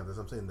have, that's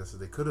what I'm saying. That's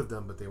what they could have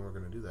done, but they weren't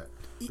going to do that.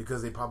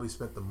 Because they probably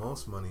spent the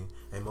most money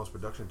and most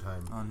production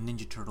time On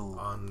Ninja Turtle.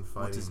 on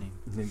fighting. What's his name?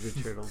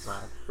 Ninja Turtles.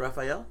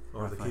 Raphael?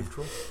 Or the Raphael. Cave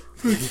Troll.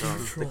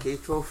 The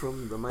cave troll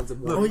from the Mines of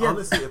Look, War.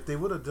 honestly, if they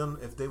would have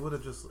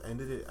just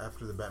ended it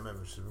after the Batman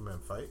vs Superman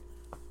fight,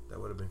 that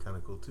would have been kind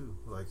of cool too.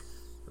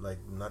 Like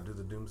not do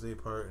the Doomsday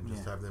part and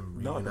just Yeah. have them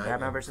No, reunite. the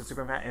Batman and- versus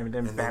Superman, and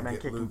then and Batman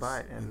get kicking Luke's-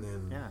 butt, and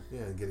then yeah,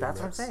 getting that's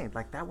what I'm Lex. saying.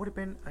 Like that would have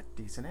been a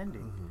decent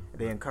ending. Mhm.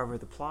 They uncover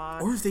the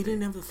plot. Or if they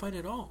didn't have the fight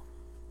at all.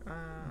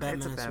 Batman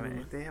it's a and Batman.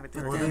 Superman. They have it.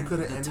 But Or then they could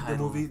have the ended the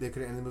title- movie. They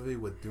could have ended the movie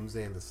with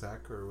Doomsday and the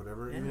sack or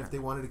whatever. Even Yeah. if they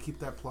wanted to keep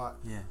that plot,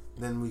 Yeah.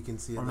 then we can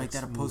see it. Or make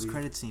that a post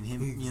credit scene. Him,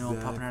 popping out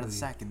of the Exactly.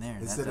 sack in there.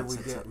 Instead that of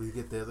sets up. we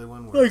get the other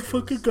one. where Like it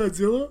fucking goes-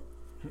 Godzilla?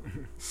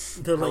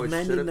 The How like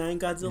it should've- 99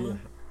 Godzilla?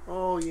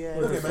 Oh, yeah.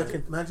 Look, Okay, the imagine,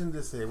 fucking- imagine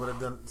this. They would have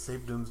done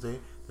saved Doomsday.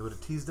 They would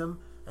have teased him,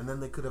 and then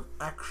they could have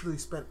actually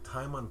spent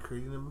time on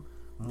creating him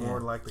more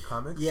Yeah. like the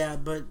comics. Yeah,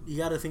 but you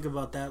got to think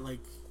about that. Like,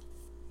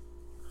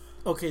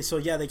 okay, so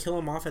yeah, they kill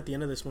him off at the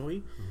end of this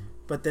movie,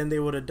 but then they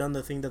would have done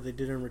the thing that they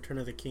did in Return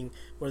of the King,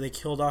 where they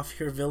killed off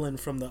your villain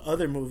from the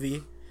other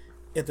movie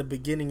at the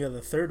beginning of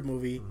the third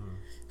movie.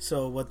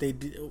 So what they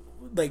did,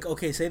 like,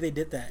 okay, say they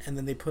did that, and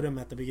then they put him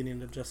at the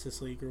beginning of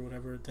Justice League or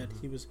whatever that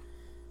he was.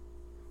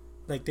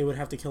 Like, they would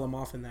have to kill him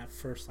off in that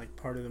first like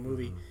part of the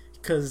movie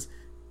because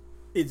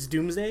it's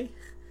Doomsday.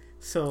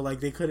 So like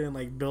they couldn't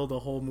like build a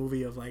whole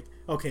movie of like,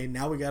 okay,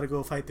 now we got to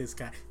go fight this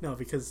guy. No,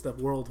 because the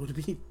world would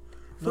be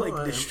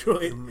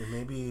destroyed.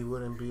 Maybe it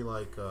wouldn't be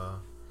like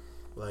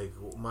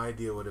my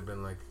idea would have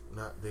been like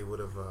not they would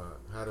have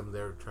had him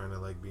there trying to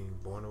like being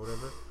born or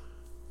whatever,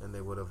 and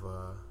they would have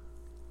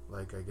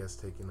like I guess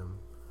taken him.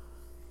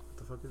 What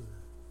the fuck is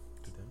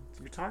it? You dead?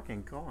 You're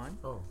talking. Go on.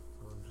 Oh,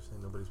 well, I'm just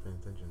saying nobody's paying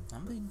attention.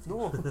 I'm being.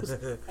 No,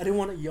 I didn't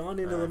want to yawn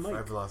into the mic.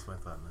 I've lost my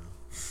thought now.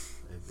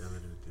 The other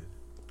dude did.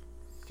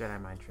 Jedi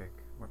mind trick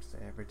works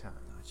every time.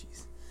 Oh,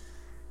 jeez.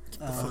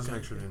 I'll just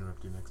make sure to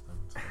interrupt you next time.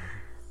 It's fine.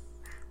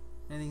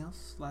 Anything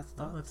else? Last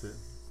No, thoughts? that's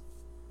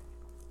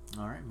it.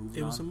 All right, moving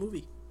It on. was a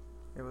movie.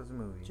 It was a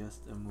movie.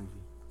 Just a movie.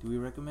 Do we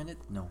recommend it?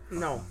 No.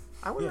 No.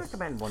 I would Yes.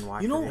 recommend one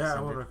watch. You know- for the Yeah, I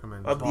extended. would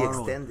recommend Of it. the Borrowed.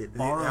 extended.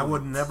 Borrowed. I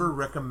would never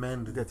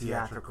recommend the the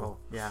theatrical.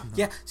 Yeah.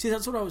 Yeah, see,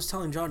 that's what I was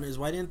telling John. Is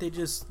why didn't they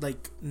just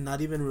like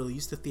not even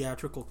release the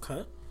theatrical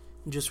cut,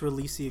 and just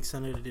release the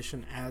extended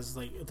edition as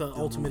like the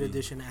ultimate movie.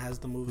 edition as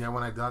the movie? Yeah,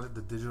 when I got it,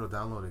 the digital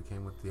download, it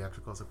came with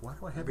theatrical. I was like, why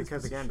do I have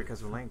Because this? again,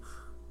 because of length.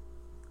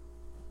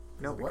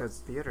 No, Is it what? because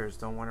theaters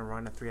don't want to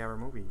run a 3-hour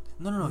movie.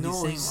 No. No, He's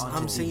saying it's- on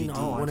I'm saying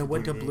DVD. when it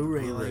went to DVD.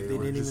 Blu-ray, like they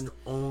Blu-ray, didn't just even.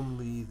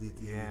 only the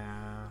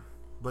Yeah.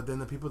 But then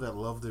the people that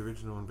love the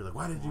original and be like,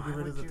 why did you Why get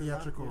rid of the would you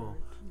love the theatrical?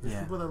 There's Yeah.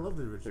 people that love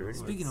the original.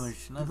 Speaking of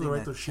which, another People thing write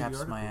that those shitty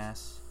chaps my articles.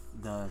 ass,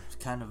 the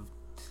kind of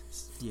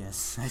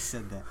yes, I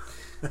said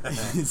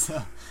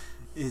that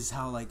is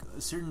how like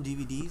certain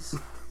DVDs,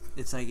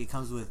 it's like it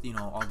comes with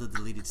all the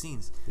deleted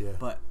scenes. Yeah.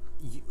 But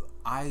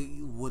I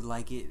would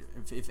like it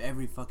if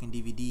every fucking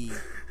DVD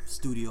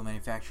studio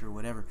manufacturer or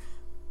whatever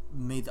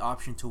made the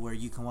option to where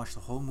you can watch the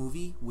whole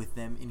movie with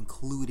them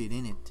included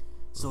in it.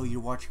 So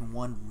you're watching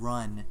one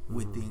run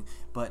with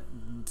but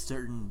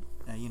certain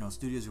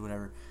studios or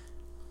whatever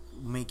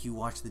make you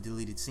watch the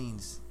deleted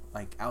scenes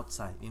like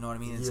outside. You know what I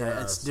mean? It's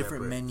Yeah, it's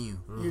different separate. menu.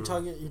 You're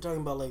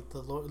talking about like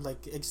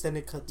like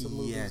extended cuts of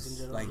movies Yes, in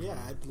general. like- Yeah,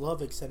 I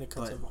love extended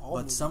cuts But of all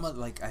but movies. some of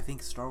like I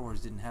think Star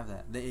Wars didn't have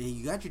that.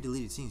 You got your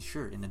deleted scenes,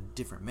 sure, in a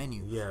different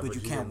menu. Yeah, but but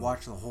you you can't didn't-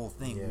 watch the whole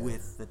thing Yeah.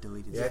 with the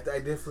deleted. Yeah, scenes. I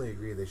definitely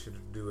agree. They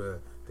should do a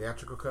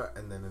theatrical cut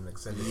and then an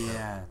extended cut.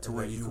 Yeah, to and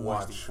where then you can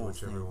watch the whole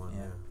whichever thing, one. yeah.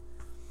 Yeah.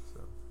 So,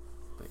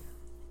 But yeah.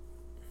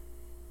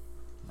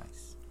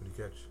 Nice. what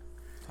do you catch?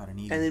 Caught an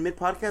Evie. And in mid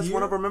podcast, Here?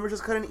 one of our members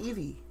just cut an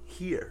Eevee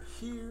here.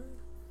 Here.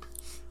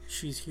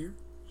 She's here.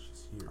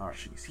 She's here. All right,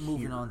 She's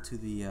moving here. on to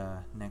the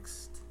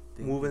next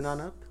thing. Moving on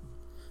up.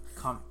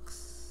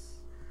 Comics.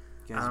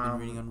 You guys been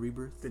reading on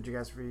Rebirth? Did you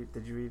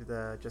read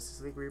the Justice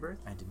League Rebirth?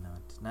 I did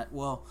not. Not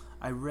well.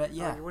 I read.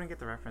 Yeah, Oh, you wouldn't get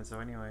the reference though.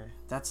 Anyway,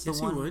 that's the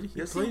Yes, one. he would. He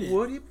Yes, played he it.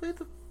 would. He played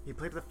the. he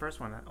played the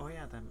first one. Oh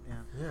yeah, then yeah.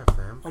 Yeah,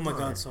 fam. Oh my Come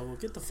God, on. so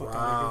get the fuck out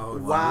Wow. of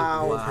here.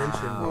 Wow. Pay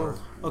attention more.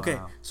 Okay,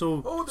 Wow.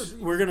 so Oh, there's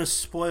we're gonna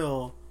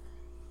spoil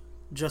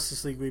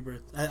Justice League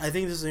Rebirth. I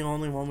think this is the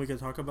only one we can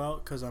talk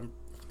about because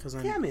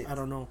Damn it. I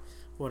don't know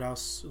what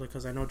else,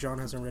 because I know John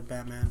hasn't read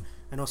Batman.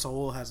 I know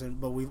Saul hasn't,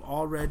 but we've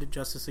all read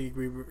Justice League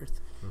Rebirth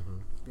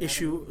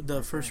issue,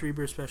 the first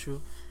Rebirth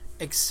special,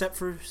 except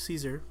for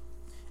Caesar.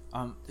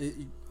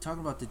 Talking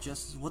about the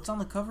Justice. What's on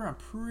the cover? I'm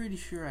pretty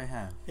sure I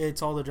have.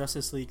 It's all the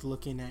Justice League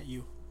looking at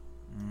you,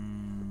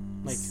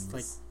 like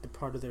Mm, the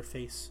part of their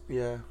face.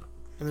 Yeah.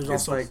 And there's It's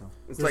also like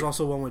it's there's like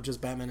also one with just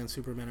Batman and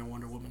Superman and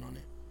Wonder Woman on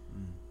it.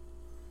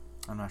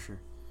 I'm not sure.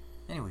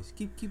 Anyways,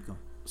 keep going.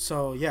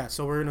 So yeah,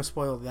 so we're gonna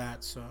spoil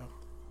that. So,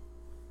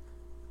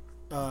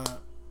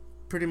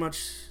 pretty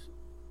much,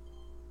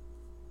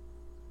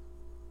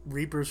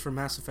 Reapers from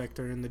Mass Effect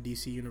are in the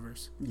DC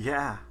universe.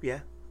 Yeah, yeah.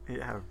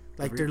 yeah.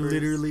 Like The they're Reapers.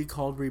 literally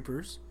called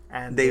Reapers.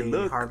 And They they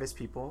look- harvest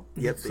people.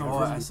 Yep. Some Oh,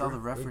 from I saw Reaper.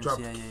 the They reference.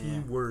 dropped Yeah. key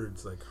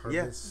words like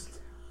harvest.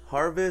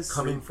 Harvest.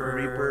 Coming from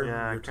Reaper.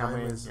 Yeah, Your time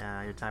coming. is-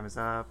 Yeah, your time is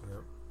up.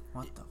 Yep.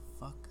 What the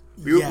fuck?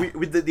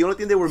 The only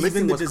thing they were missing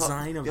Even the was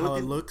design of the only how it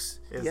thing- looks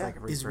It's Yeah. like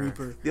a is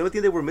Reaper. Reaper. The only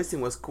thing they were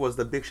missing was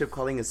the big ship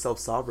calling itself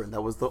Sovereign.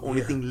 That was the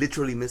only Yeah. thing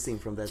literally missing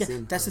from that Yeah,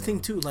 scene. that's the thing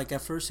too. Like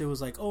at first it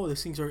was like, oh,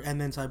 these things are, and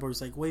then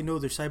Cyborg's like, wait, no,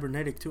 they're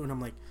cybernetic too, and I'm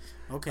like,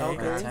 okay. Okay.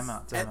 Wait, time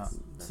out.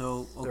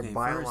 So They're okay,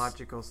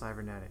 biological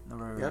cybernetic. No,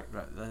 right.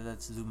 Yep.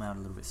 Let's zoom out a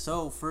little bit.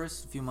 So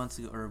first, a few months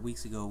ago or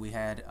weeks ago, we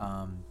had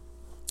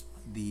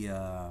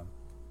the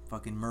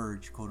fucking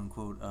merge, quote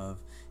unquote, of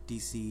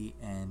DC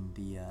and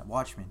the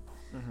Watchmen.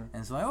 Mm-hmm.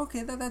 And so,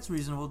 okay, that's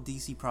reasonable.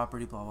 DC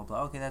property, blah blah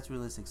blah. Okay, that's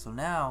realistic. So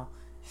now,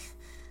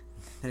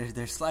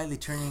 they're slightly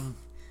turning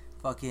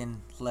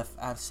fucking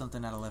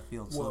something out of left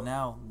field. So Well-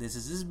 now this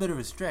is a bit of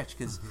a stretch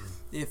because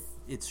if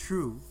it's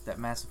true that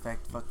Mass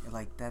Effect,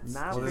 that's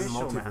Not Well, there's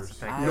official multiverse. Mass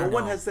Effect. I No don't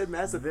one know. has said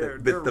Mass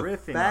Effect, They're but the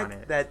riffing fact on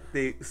it. that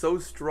they so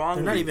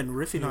strongly They're not even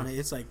riffing on it.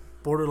 It's like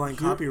borderline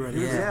copyright.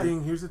 Here's Yeah. the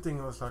thing. Here's the thing.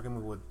 I was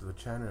talking with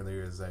Chan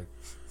earlier. Is like,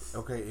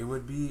 okay, it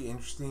would be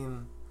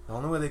interesting. The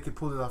only way they could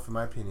pull it off, in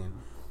my opinion,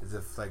 is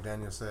if, like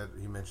Daniel said,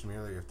 he mentioned me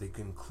earlier, if they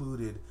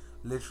concluded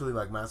literally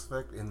like Mass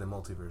Effect in the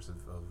multiverse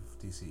of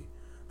DC.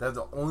 That's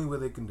the only way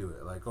they can do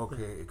it. Like,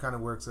 okay, it kind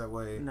of works that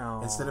way. No.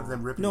 Instead of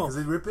them ripping, No. because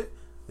they rip it,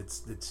 it's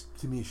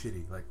to me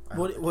shitty. Like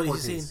What poor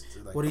he's saying? taste.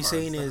 Like, What he's come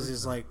on, saying it's not is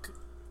original. like,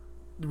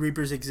 the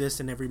Reapers exist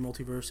in every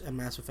multiverse, and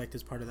Mass Effect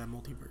is part of that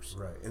multiverse.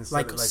 right, Instead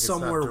like, of, it's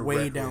somewhere not way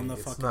directly- down the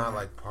it's fucking not line.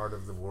 like part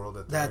of the world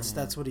that they're in.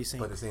 That's what he's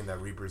saying. But it's saying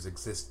that Reapers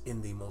exist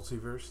in the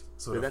multiverse,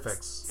 so But it that's-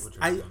 affects. What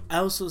you're I saying.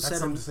 also That's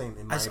said what I'm saying.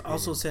 In my also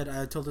opinion. said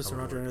I told this to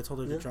How it Roger and I works. told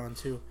it Yeah. to John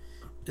too.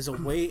 Is a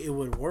way it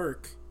would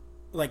work,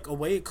 like a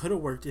way it could have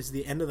worked is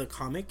the end of the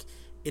comic.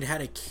 It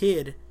had a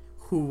kid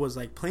who was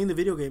like playing the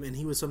video game and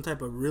he was some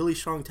type of really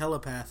strong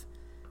telepath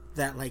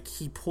that like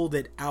he pulled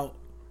it out,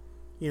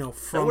 from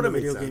the would've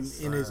made video game sense.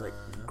 in his.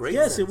 great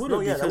Yes, sense. it would have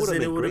No, yeah, that because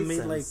would've then it would have great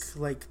made sense.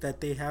 like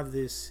that they have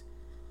this.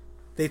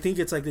 They think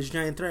it's like this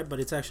giant threat, but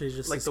it's actually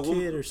just like this the kid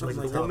woman, or something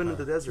like like the that. woman in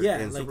the desert Yeah,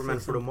 and like Superman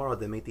for for Tomorrow.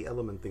 They make the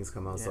element things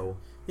come out. Yeah. So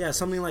Yeah,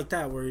 something like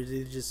that where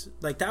it just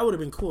like that would have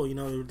been cool,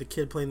 the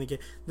kid playing the game.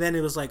 Then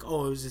it was like,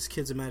 oh, it was this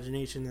kid's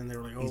imagination, and they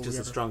were like, oh, he's just we a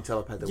have strong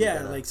telepath. That we yeah,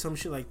 gotta- like some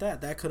shit like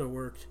that. That could have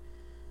worked,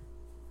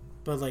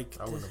 but like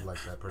I wouldn't have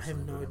liked that I personally.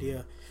 have no but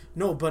idea.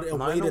 No, but a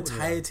No, I way to know,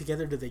 tie yeah. it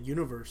together to the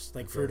universe,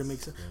 like for it to make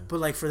Yes, sense. yeah. But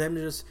like for them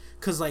to just,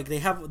 cause like they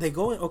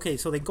go in. Okay,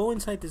 so they go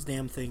inside this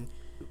damn thing,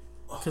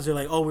 cause they're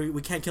like, oh,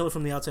 we can't kill it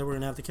from the outside. We're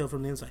gonna have to kill it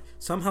from the inside.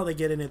 Somehow they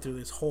get in it through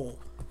this hole,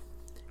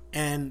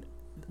 and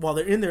while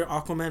they're in there,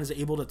 Aquaman is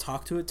able to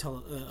talk to it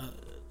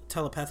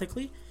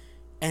telepathically,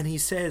 and he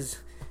says,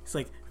 it's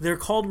like they're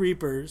called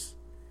Reapers,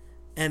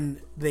 and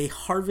they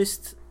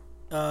harvest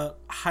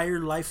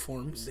higher life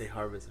forms. they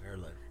harvest her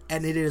life.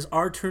 And it is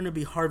our turn to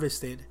be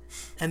harvested,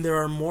 and there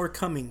are more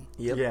coming.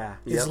 Yep. Yeah.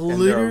 It's and there are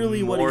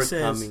literally what he more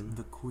says. coming.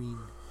 the Queen.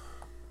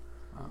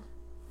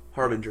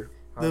 Harbinger.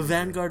 The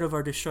vanguard of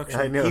our destruction.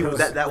 I know. He was,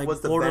 that like,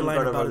 was the borderline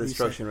vanguard of about our to be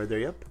destruction right there.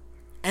 Yep. said.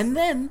 And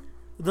then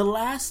the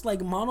last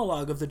like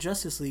monologue of the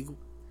Justice League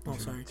Oh,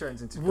 sorry.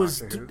 Turns into Was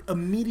Doctor Who.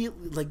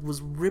 immediately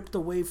was ripped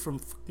away from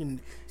fucking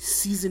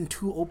season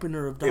 2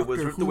 opener of Doctor Who. It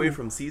was ripped away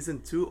from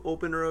season 2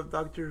 opener of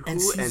Doctor Who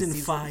And season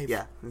 5.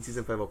 Yeah, and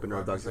season 5 opener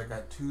of It's Doctor like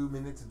at 2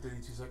 minutes and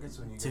 32 seconds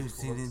when you Two guys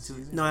pull up the seasons.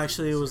 season. No,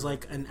 actually, it was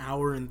like an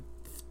hour and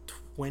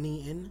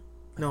 20 in.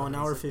 No, an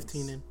hour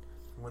 15 in.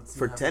 What scene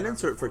For happened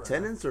tenants right or for before,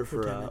 tenants or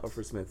For for tenants. or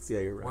for Smiths? Yeah,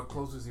 you're right. What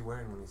clothes was he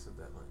wearing when he said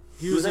that line?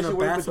 He was was in a actually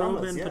wearing bathrobe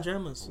pajamas, and yeah.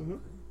 pajamas. Mhm.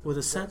 With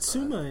a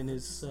Satsuma in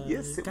his.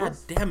 Yes, it God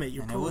was. damn it,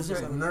 you're And it pulling was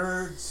this a- out.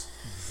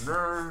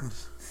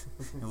 Nerds.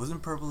 It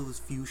wasn't purple. It was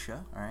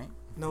fuchsia. All right.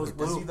 No, it's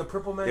Was he blue. the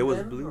purple man It was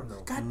then, blue. or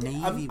no? God Navy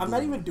damn, I'm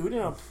not blue. even doing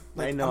it.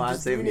 I know, I'm I'm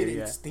just same doing it here,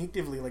 yeah.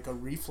 instinctively, like a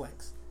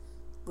reflex.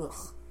 Ugh.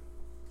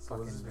 So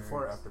was this Fucking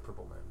before or nerds. after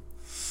Purple Man?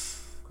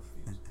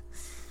 Confused.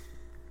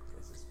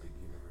 It's this big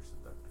universe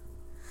of Doctor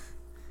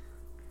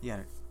Who. Yeah.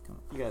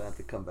 You gotta have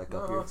to come back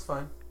up No, here. it's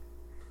fine.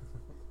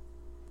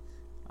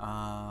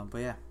 But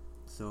yeah.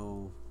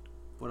 So,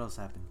 what else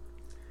happened?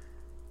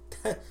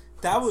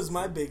 That was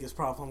my biggest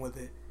problem with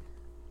it.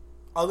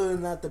 Other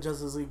than that, the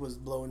Justice League was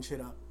blowing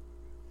shit up.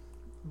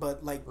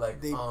 But Like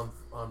they on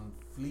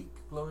fleek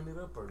blowing it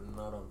up or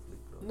not on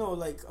fleek? Blowing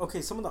no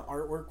okay, some of the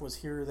artwork was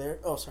here or there.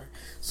 Oh, sorry,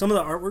 some of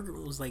the artwork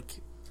was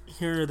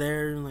here or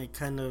there and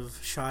kind of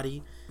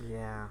shoddy.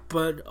 Yeah.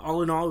 But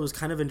all in all, it was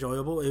kind of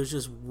enjoyable. It was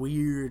just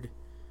weird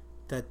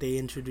that they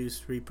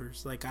introduced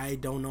Reapers. I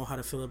don't know how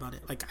to feel about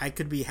it. I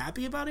could be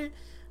happy about it,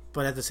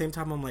 but at the same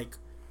time, I'm like,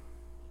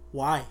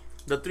 why?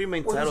 The 3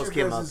 main What titles does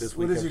your came out guys' this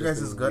What week. does have your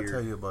just guys' been gut weird.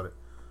 tell you about it?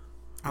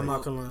 I'm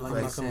not gonna like I'm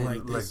I not gonna said,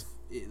 like like- this.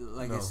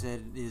 Like I No.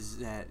 said, is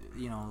that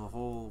the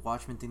whole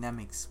Watchmen thing that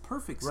makes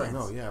perfect Right, sense.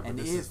 no, yeah, but and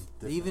this if is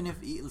different. even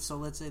if so,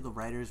 let's say the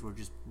writers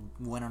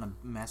went on a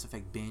Mass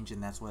Effect binge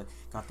and that's what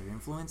got their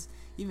influence.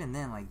 Even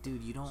then,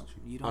 dude, you don't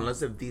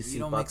Unless if you DC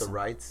don't bought make the some-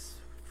 rights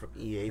from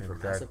EA for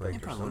Mass Exactly. They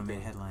Effect or probably would have made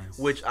something. headlines.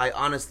 Which I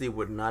honestly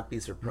would not be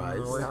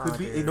surprised. No, it No, could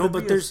be. dude. It No, could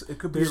but be there's- it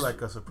could be there's-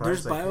 like a surprise.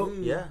 there's bio-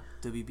 Yeah.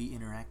 WB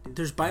Interactive.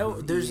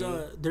 There's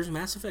EA. there's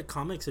Mass Effect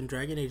comics and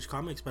Dragon Age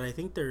comics, but I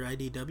think they're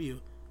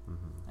IDW.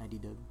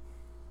 IDW.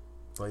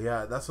 But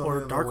yeah, that's the Or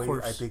only Dark way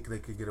Horse. I think they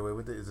could get away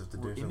with it is if they're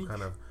Or doing some Image.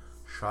 kind of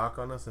shock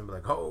on us and be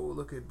like, oh,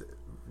 look at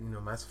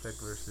Mass Effect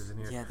versus in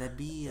here. Yeah, that'd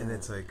be. And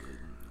it's like,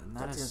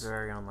 not That seems as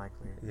very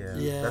unlikely. yeah,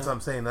 Yeah. that's what I'm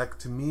saying.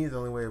 To me, the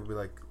only way would be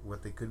like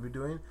what they could be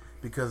doing,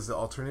 because the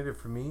alternative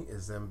for me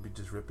is them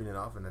just ripping it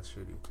off, and that's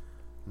shitty,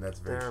 and that's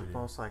very They're shitty.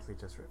 most likely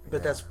just ripping. But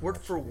Yeah, that's word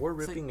that's for shitty. word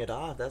It's like- ripping it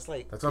off. That's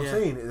like That's what Yeah.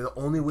 I'm saying. The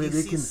only way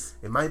they can, DC's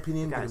in my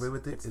opinion, Guys, get away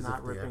with it it's is not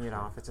if they ripping it actually-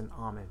 off. It's an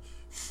homage.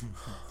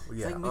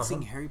 It's like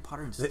mixing Harry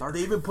Potter and They, Star they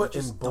Trek. even put You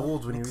in just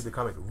bold don't when you mix read the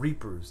comic,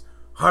 Reapers,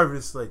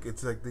 Harvest.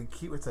 It's like they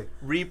keep. It's like,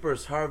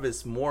 Reapers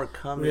harvest more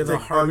coming. We're the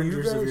like, are you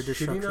harbingers of your guys shitting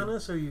destruction. on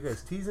us? Or are you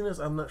guys teasing us?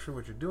 I'm not sure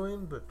what you're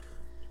doing, but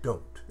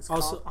don't. It's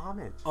Also- called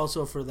homage.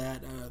 Also, for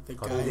that, the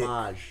Called guy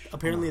homage.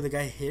 apparently the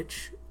guy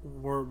Hitch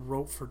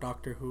wrote for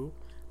Doctor Who.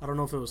 I don't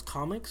know if it was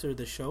comics or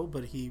the show,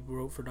 but he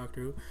wrote for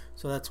Doctor Who.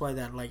 So that's why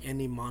that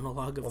any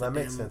monologue of Well, the that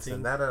makes damn sense. thing.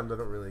 And that I don't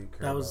really care.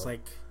 That was about.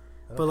 like,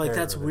 I don't but, like, care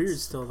that's that weird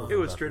it's still, though. It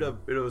was Doctor straight Who.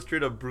 up. It was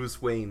straight up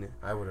Bruce Wayne.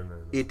 I wouldn't know.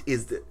 It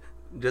is the.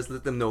 Just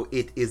let them know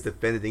it is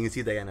defending. You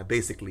see Diana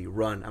basically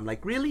run. I'm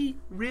like, really,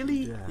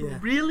 really, Yeah. Yeah.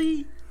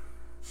 really,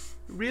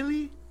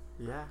 really.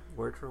 Yeah,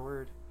 word for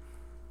word.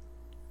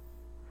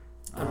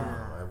 I don't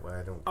know.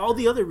 I don't. all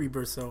the other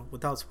rebirths though,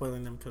 without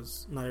spoiling them,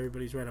 because not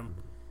everybody's read them.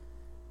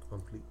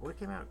 Complete. What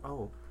came out?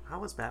 Oh, how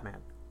was Batman?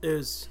 It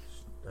was,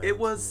 It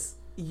was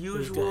it was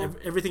usual. good.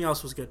 Everything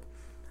else was good.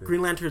 Good.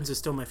 Green Lanterns is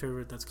still my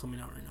favorite that's coming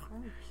out right now.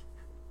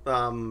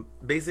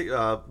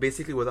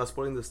 Basically, without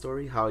spoiling the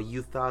story, how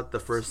you thought the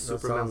first That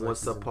Superman sounds like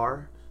was he's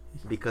subpar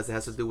because it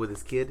has to do with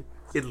his kid.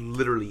 It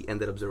literally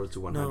ended up 0 to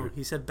 100. No,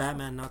 he said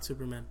Batman, not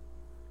Superman.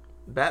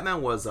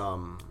 Batman was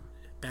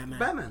Batman.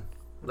 Batman.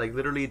 Like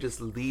literally, it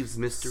just leaves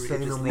mystery. Say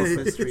It just no leaves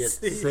more. mystery.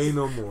 Say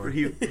no more.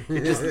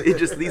 It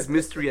just leaves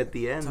mystery at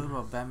the Talking end.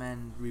 about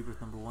Batman Rebirth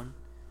 #1.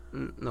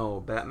 No,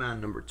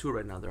 Batman number 2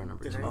 right now. They're on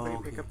number Did 2. anybody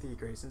okay. pick up the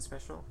Grayson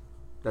special?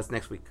 That's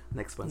next week.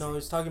 Next Wednesday. No,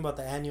 he's talking about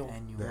the annual.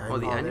 Annual. The Oh,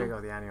 the Oh, there annual. you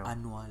go, the annual.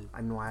 Annual.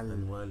 Annual.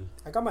 Anual.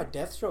 I got my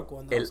Deathstroke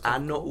one. That El was kinda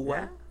Ano cool. Ua.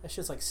 Yeah? That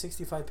shit's like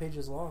 65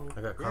 pages long.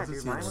 I got Yeah, dude, mine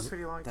was Constantine.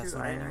 pretty long That's too.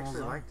 what I annuals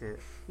actually are. liked it.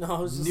 No,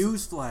 it was just,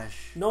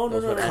 Newsflash. no,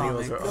 That's what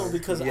annuals comic. are. No,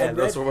 because yeah, I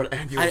that's read- what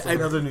annuals I-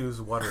 are. Other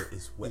news: water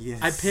is wet. Yes.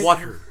 I picked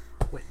Water.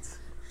 Wet.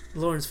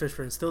 Lawrence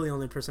Fishburne, still the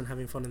only person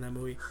having fun in that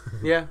movie.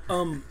 Yeah.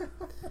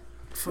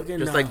 Fucking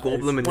Just like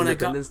Goldblum in when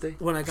Independence Day.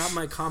 When I got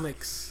my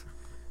comics,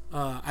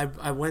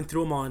 I went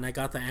through them all and I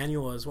got the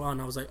annual as well,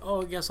 and I was like,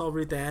 oh, I guess I'll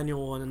read the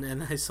annual one, and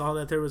then I saw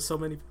that there was so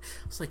many.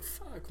 I was like,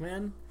 fuck,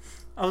 man.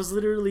 I was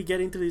literally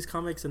getting through these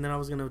comics, and then I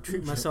was gonna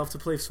treat myself to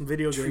play some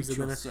video games,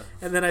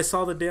 and then I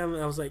saw the damn.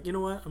 I was like, you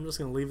know what? I'm just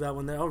gonna leave that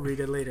one there. I'll read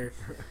it later.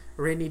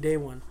 Rainy day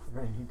one.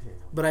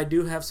 But I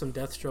do have some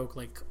Deathstroke,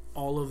 like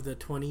all of the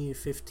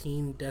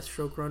 2015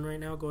 Deathstroke run right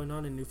now going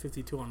on in New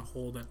 52 on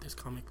hold at this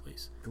comic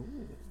place.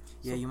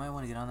 Yeah, you might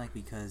want to get on that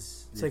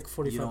because It's like if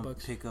 45 you don't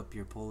bucks. pick up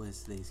your pull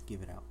list, they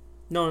give it out.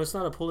 No, it's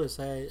not a pull list.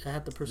 I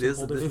had the person This-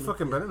 hold it. They for me.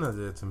 fucking Brennan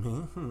did it to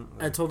me.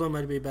 I told him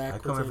I'd be back. I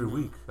come within, every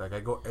week. Like,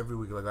 I go every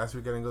week. Like, last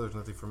week I didn't go. There's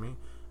nothing for me.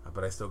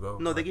 But I still go.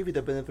 No, they give you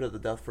the benefit of the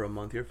doubt for a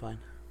month. You're fine.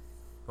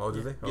 Oh,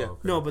 do they? Yeah. Oh, okay.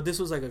 No, but this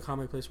was like a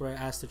comic place where I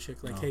asked the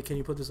chick, like, No. hey, can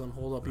you put this on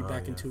hold? I'll be Oh,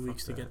 back in yeah, 2 fuck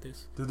weeks to that. get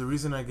this. Dude, the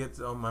reason I get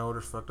my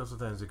orders fucked up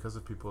sometimes is because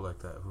of people like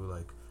that who,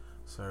 like,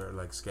 start,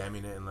 like,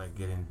 scamming it and, like,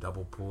 getting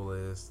double pull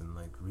lists and,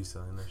 like,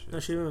 reselling that shit. No,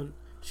 she didn't.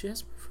 She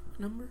asked me for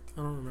a number?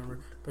 I don't remember.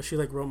 But she,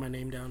 like, wrote my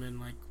name down and,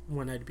 like,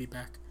 when I'd be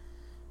back.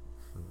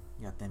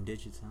 You got them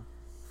digits,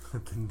 huh?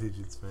 10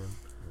 digits, man.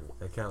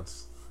 That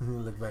counts.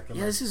 Look back at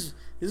Yeah, this is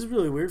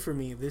really weird for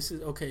me. This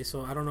is okay.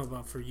 So I don't know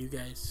about for you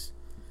guys.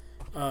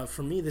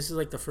 For me, this is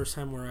like the first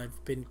time where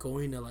I've been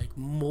going to like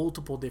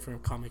multiple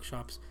different comic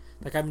shops.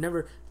 Like I've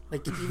never,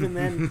 like even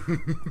then,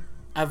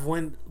 I've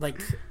went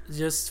like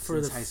just for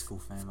Since the high school,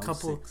 fam.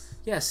 couple. 06.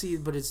 Yeah, see,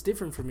 but it's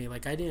different for me.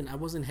 Like I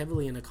wasn't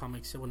heavily into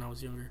comics when I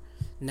was younger.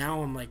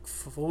 Now I'm like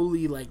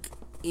fully like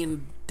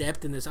in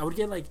depth in this. I would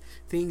get like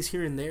things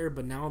here and there,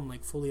 but now I'm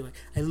like fully like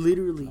I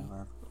literally.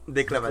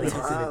 De clavaditos.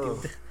 Wow.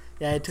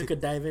 Yeah, I took a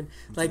dive in.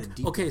 Like, the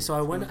deep okay, end. so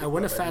I went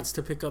to Fats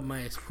to pick up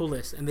my pull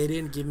list, and they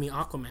didn't give me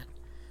Aquaman.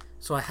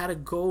 So I had to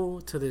go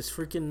to this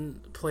freaking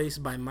place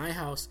by my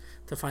house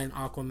to find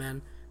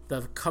Aquaman,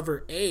 the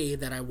cover A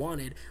that I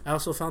wanted. I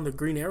also found the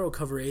Green Arrow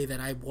cover A that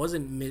I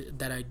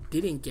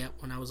didn't get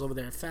when I was over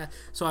there at Fat.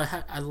 So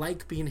I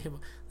like being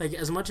able, like,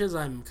 as much as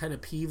I'm kind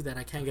of peeved that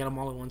I can't get them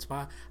all in one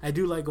spot, I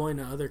do like going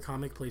to other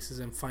comic places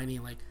and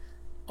finding like,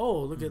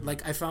 oh, look at,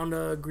 like, I found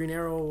a Green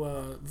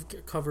Arrow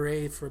cover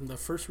A from the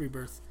first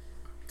Rebirth.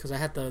 Because I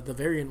had the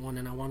variant one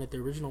and I wanted the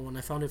original one.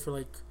 I found it for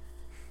like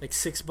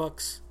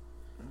 $6.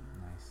 Nice.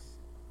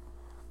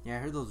 Yeah, I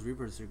heard those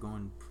rebirths are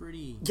going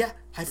pretty. Yeah,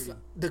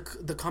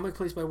 the comic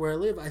place by where I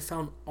live, I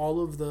found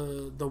all of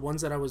the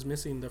ones that I was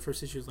missing. The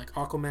first issues like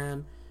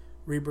Aquaman,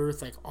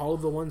 Rebirth, like all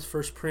of the ones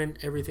first print,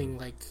 everything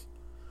like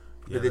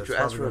Did they that's ask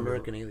probably for gonna be-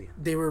 American Alien?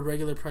 they were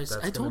regular price. That's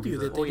I gonna told be you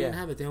the- that they Oh, yeah. didn't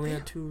have it. They only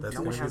had two. That's No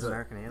gonna one be has the,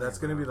 American Alien, that's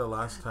gonna be bro. the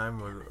last time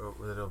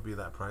where it'll be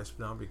that price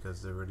now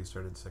because they already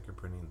started second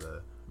printing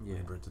the Yeah.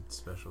 Rebirth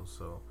specials.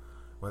 So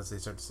once they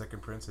start the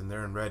second prints, and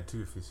they're in red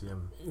too, if you see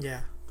them,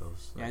 Yeah,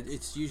 those. Yeah,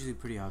 it's usually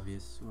pretty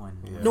obvious when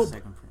Yeah. the No,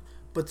 second print.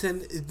 but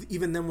then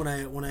even then when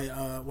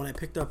I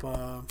picked up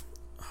what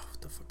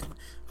the fucking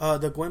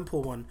the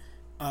Gwenpool one,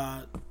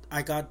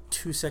 I got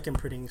 2 second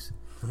printings.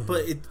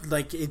 But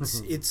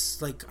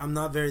it's like I'm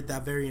not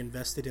very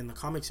invested in the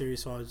comic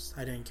series, so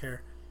I didn't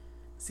care.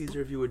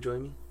 Caesar, if you would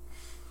join me.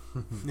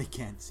 They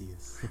can't see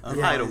us.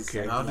 Yeah, I don't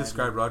care. I'll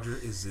describe Roger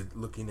is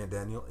looking at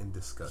Daniel in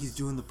disgust. He's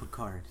doing the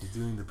Picard. He's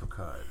doing the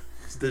Picard.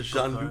 It's the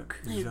Jean-Luc.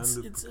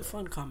 Jean-Luc It's a Picard.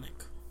 fun comic.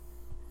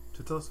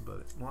 So tell us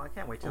about it. Well, I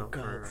can't wait Oh, till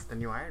God. for the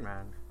new Iron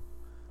Man.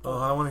 Oh,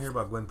 I want to hear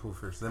about Gwenpool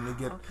first. Let me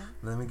get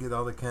Okay.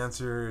 all the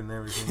cancer and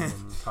everything and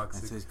That's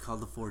toxic. what it's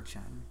called, the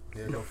 4chan.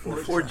 Yeah, no,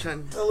 The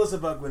 4chan. Tell us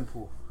about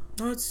Gwenpool.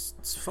 No, it's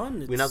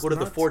fun. We now It's go to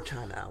the not-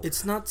 4chan now.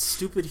 It's not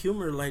stupid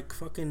humor like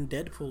fucking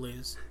Deadpool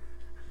is.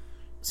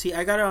 See,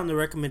 I got it on the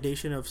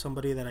recommendation of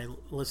somebody that I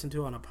listened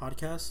to on a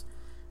podcast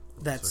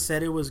that Sorry.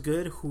 said it was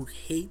good, who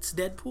hates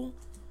Deadpool.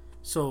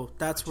 So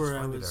that's where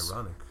I find was. it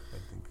ironic, I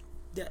think.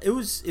 Yeah,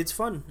 it's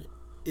fun.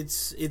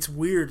 It's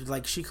weird.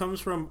 Like, she comes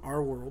from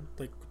our world,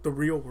 like the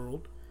real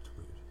world. It's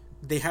weird.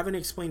 They haven't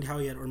explained how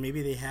yet, or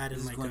maybe they had This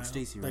in is like Gwen a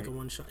Stacy, like right? a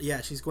one shot.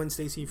 Yeah, she's Gwen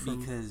Stacy from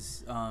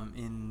Because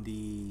in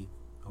the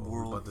Oh,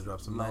 we're world, about to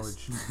drop some less-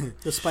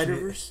 the Spider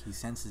Verse. he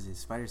senses his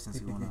spider sense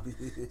going on.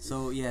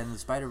 So yeah, in the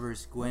Spider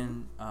Verse,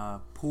 Gwen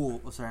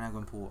Pool. Oh, sorry, not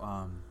Gwen Pool.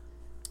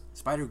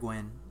 Spider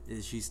Gwen,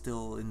 is she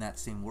still in that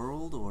same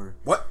world or?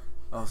 What?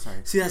 Oh, sorry.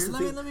 See, that's the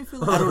let me thing. let me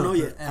fill I it don't out know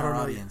yet. and I don't our know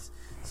yet. audience.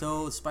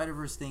 So Spider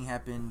Verse thing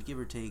happened, give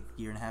or take,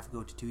 year and a half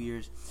ago to 2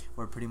 years,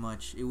 where pretty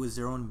much it was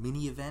their own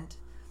mini event.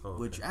 Oh,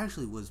 Which okay.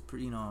 actually was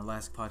pretty, our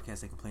last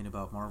podcast I complained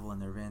about Marvel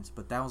and their events,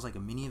 but that was like a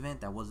mini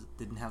event that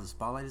didn't have the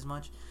spotlight as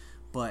much,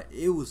 but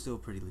it was still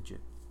pretty legit.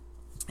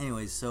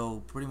 Anyways,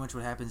 so pretty much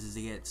what happens is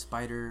they get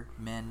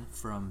Spider-Men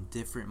from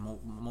different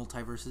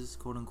multiverses,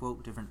 quote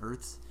unquote, different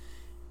Earths,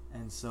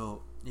 and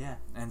so they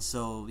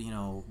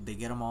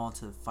get them all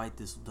to fight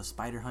the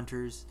Spider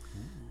Hunters,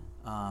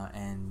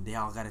 and they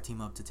all got to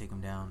team up to take them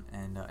down,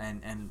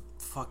 and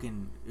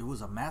fucking it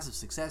was a massive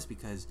success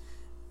because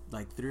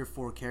like 3 or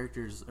 4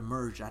 characters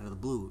emerged out of the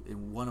blue.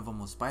 And one of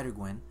them was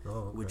Spider-Gwen, Oh,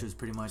 okay. which was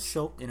pretty much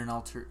Silk. in an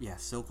alter. Yeah,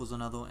 Silk was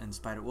another, and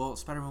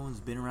Spider-Woman's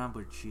been around,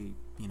 but she,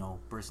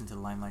 burst into the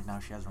limelight. Now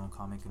she has her own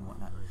comic and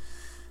whatnot.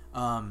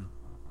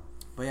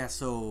 But yeah,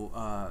 so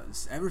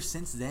ever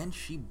since then,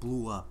 she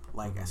blew up.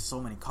 Like, as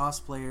so many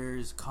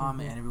cosplayers,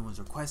 and everyone's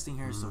requesting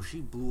her, so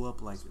she blew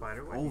up like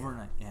Spider-Gwen,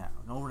 overnight. Yeah,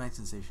 an overnight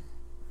sensation.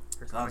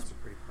 Her comics are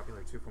pretty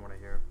popular too, from what I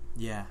hear.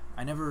 Yeah,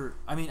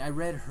 I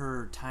read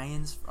her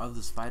tie-ins of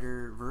the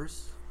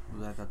Spider-Verse.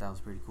 I thought that was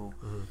pretty cool.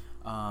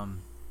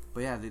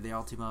 But yeah, they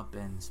all team up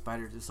and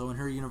so in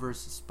her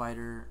universe,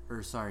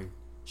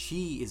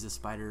 she is a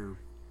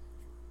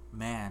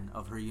Spider-Man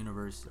of her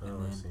universe. And Oh,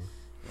 I then, see.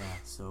 yeah,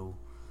 so,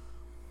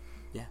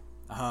 yeah.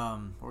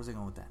 Where was I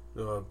going with that?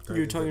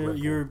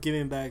 You're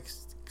giving back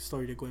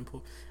story to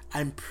Gwenpool.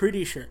 I'm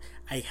pretty sure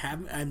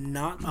I'm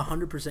not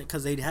 100%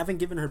 because they haven't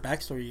given her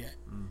backstory yet.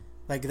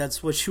 Like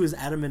that's what she was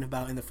adamant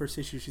about in the first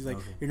issue. She's like,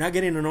 "You're not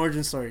getting an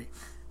origin story.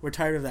 We're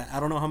tired of that. I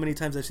don't know how many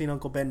times I've seen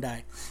Uncle Ben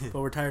die,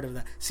 but we're tired of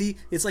that." See,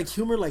 it's like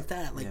humor like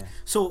that. Like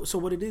so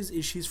what it is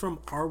she's from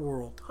our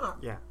world.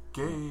 Yeah.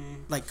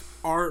 Like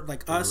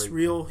us,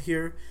 real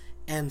here.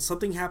 And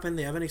something happened.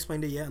 They haven't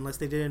explained it yet, unless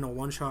they did it in a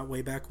one shot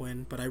way back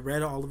when. But I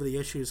read all of the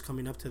issues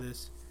coming up to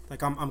this.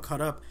 Like I'm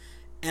caught up.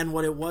 And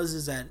what it was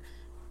is that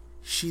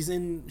she's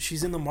in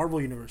the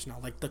Marvel universe now,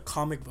 like the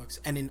comic books.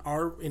 And in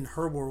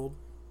her world,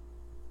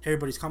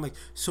 everybody's comic.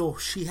 So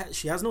she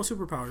has no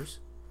superpowers.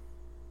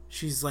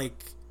 She's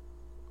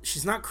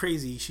not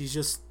crazy. She's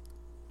just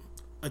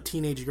a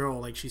teenage girl.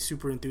 Like she's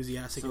super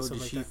enthusiastic and stuff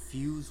like that. So does she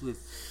fuse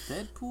with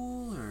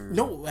Deadpool or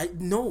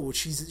no?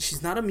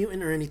 She's not a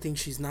mutant or anything.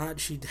 She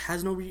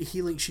has no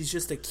healing. She's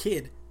just a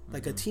kid,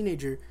 like a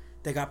teenager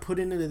that got put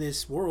into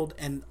this world,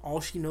 and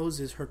all she knows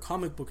is her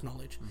comic book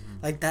knowledge.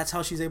 Like that's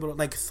how she's able to.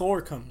 Like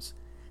Thor comes,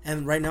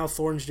 and right now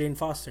Thor and Jane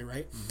Foster,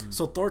 right?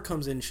 So Thor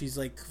comes in, she's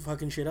like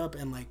fucking shit up,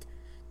 and like.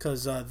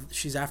 Because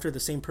she's after the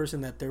same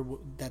person that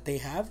they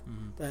have.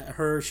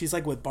 She's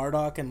like with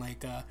Bardock and like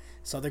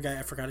this other guy,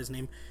 I forgot his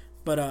name,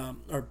 but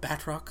or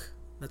Batroc,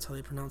 that's how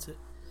they pronounce it.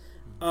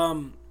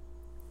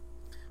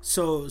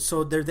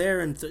 So they're there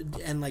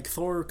and like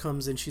Thor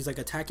comes and she's like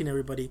attacking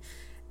everybody,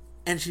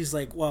 and she's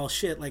like, well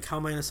shit, like how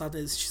am I gonna stop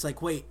this? She's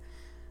like, wait,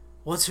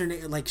 what's her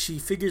name? Like she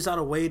figures out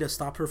a way to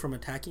stop her from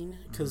attacking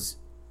because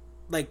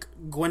like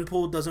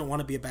Gwenpool doesn't want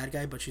to be a bad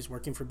guy, but she's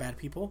working for bad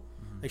people.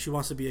 Like she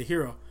wants to be a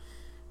hero.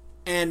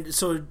 And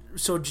so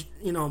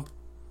you know,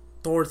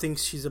 Thor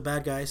thinks she's a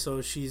bad guy,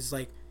 so she's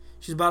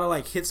about to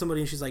like hit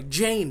somebody, and she's like,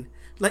 Jane.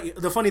 Like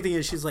the funny thing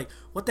is, she's like,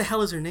 what the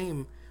hell is her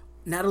name?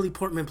 Natalie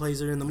Portman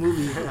plays her in the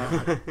movie.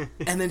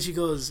 And then she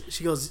goes,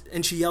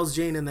 and she yells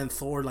Jane, and then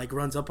Thor like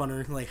runs up on her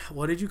and like,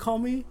 what did you call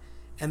me?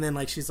 And then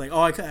like she's like, oh,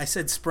 I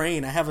said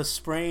sprain. I have a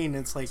sprain.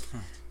 And it's like,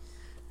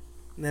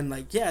 and then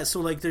like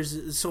so like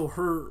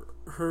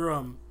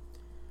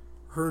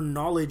her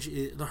knowledge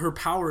her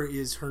power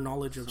is her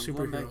knowledge of superheroes.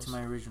 Going back to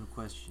my original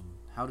question,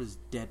 how does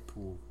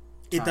Deadpool?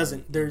 It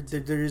doesn't. There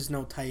is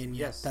no tie-in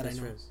yet that I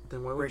know.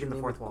 Then why would you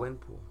name it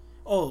Gwenpool?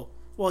 Oh,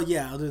 well,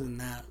 yeah. Other than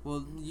that,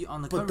 well,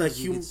 on the covers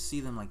you can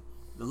see them like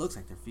it looks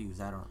like they're fused.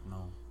 I don't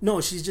know.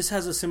 No, she just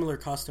has a similar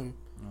costume.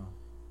 No.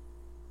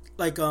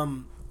 Like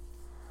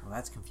Well,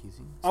 that's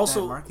confusing. It's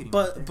also,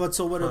 but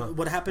so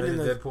what happened in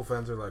the Deadpool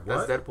fans are like,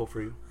 what? That's Deadpool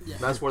for you. Yeah.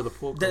 That's where the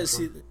pool comes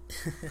from.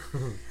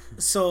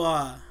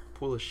 So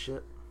pool of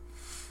shit.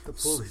 The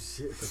pool of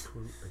shit.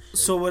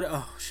 So what?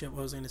 Oh shit!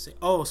 What was I gonna say?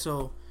 Oh,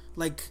 so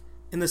like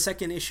in the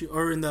second issue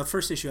or in the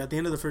first issue, at the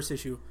end of the first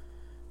issue,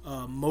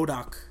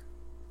 MODOK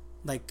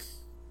like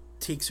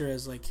takes her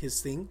as like his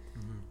thing,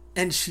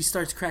 and she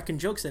starts cracking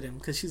jokes at him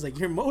because she's like,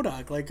 "You're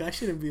MODOK. Like I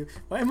shouldn't be.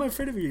 Why am I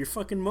afraid of you? You're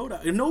fucking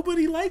MODOK. And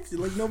nobody likes it.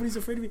 Like nobody's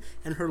afraid of you."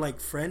 And her like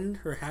friend,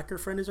 her hacker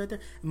friend, is right there.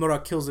 And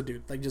MODOK kills the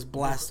dude. Like just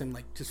blasts him.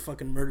 Like just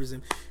fucking murders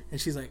him.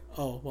 And she's like,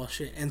 "Oh well,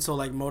 shit." And so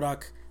like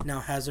MODOK now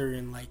has her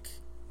in like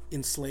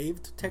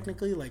enslaved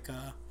technically. Like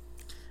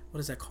what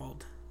is that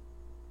called?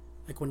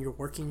 Like when you're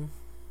working.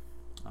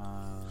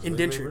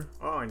 Indentured.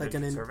 Oh,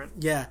 indentured like servant.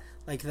 Yeah,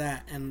 like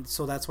that. And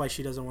so that's why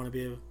she doesn't want to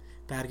be a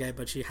bad guy,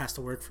 but she has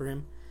to work for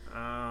him.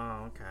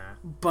 Oh, okay.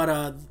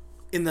 But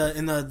in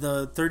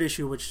the third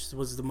issue, which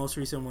was the most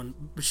recent one,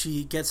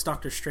 she gets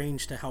Doctor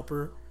Strange to help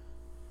her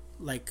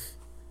like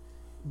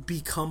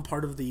become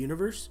part of the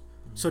universe.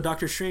 So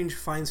Doctor Strange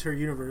finds her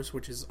universe,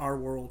 which is our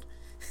world,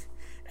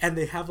 and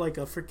they have like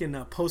a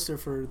freaking poster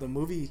for the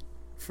movie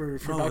for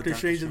Doctor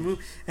Strange's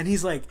movie, and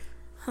he's like,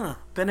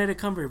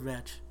 Benedict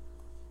Cumberbatch.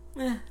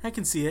 I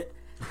can see it.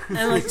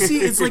 And like, see,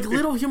 it's like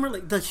little humor.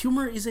 Like the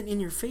humor isn't in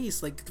your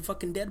face, like the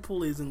fucking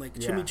Deadpool is, and like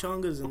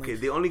chimichangas. And okay,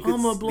 like, the only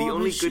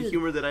good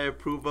humor that I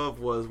approve of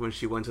was when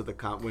she went to the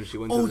shop.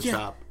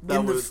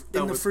 That was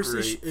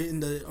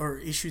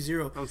great. Issue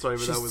 0. I'm sorry,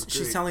 but that was great.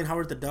 She's telling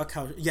Howard the Duck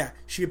how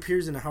she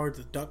appears in a Howard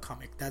the Duck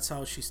comic. That's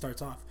how she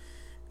starts off.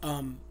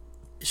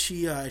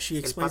 She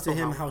explains to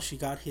him how she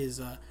got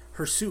his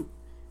her suit,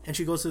 and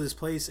she goes to this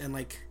place, and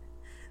like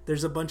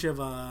there's a bunch of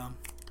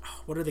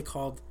what are they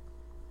called?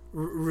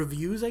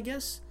 Reviews, I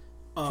guess,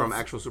 from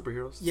actual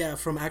superheroes. Yeah,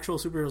 from actual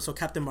superheroes. So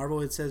Captain Marvel,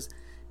 it says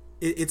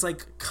it's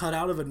like cut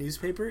out of a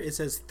newspaper. It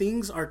says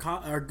things are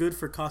good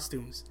for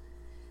costumes,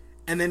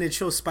 and then it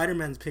shows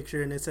Spider-Man's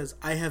picture, and it says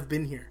I have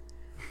been here.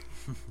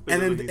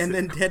 and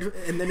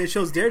then it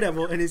shows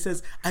Daredevil, and it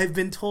says I've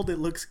been told it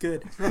looks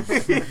good.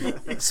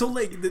 So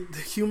like the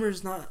humor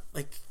is not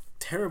like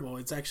terrible.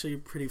 It's actually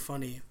pretty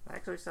funny. That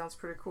actually sounds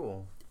pretty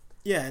cool.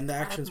 Yeah, and the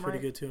action's pretty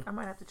good too. I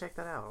might have to check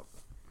that out.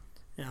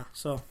 Yeah.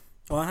 So.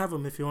 Well, I have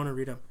them if you want to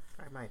read them.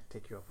 I might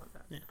take you up on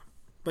that. Yeah.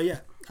 But yeah,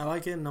 I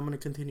like it, and I'm going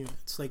to continue it.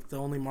 It's like the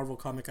only Marvel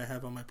comic I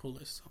have on my pull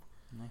list. So.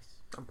 Nice.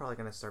 I'm probably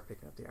going to start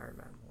picking up the Iron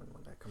Man when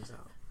that comes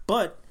out.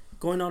 But,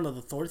 going on to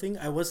the Thor thing,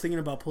 I was thinking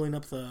about pulling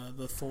up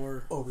the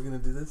Thor... Oh, we're going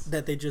to do this?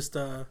 That they just...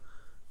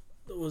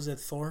 was it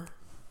Thor?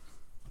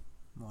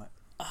 What?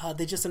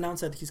 They just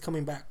announced that he's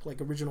coming back,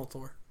 like original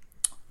Thor.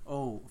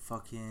 Oh,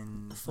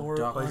 fucking Thor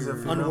Doctor- is it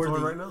female Unworthy.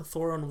 Thor right now?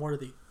 Thor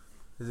Unworthy.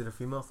 Is it a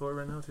female Thor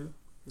right now too?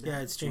 Yeah,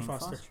 it's Jane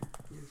Foster.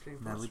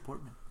 Natalie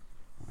Portman.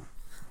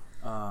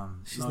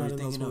 She's no, not you're in those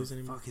thinking movies of,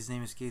 anymore. fuck, his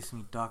name escapes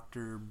me.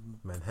 Doctor.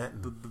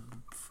 Manhattan.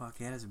 Fuck,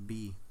 it has a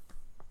B.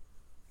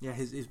 Yeah,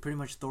 it's pretty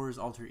much Thor's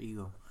alter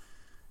ego,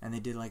 and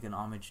they did like an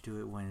homage to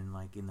it when,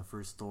 like, in the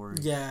first Thor,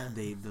 Yeah.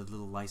 the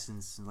little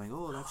license, like,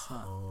 oh, that's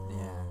not. Oh,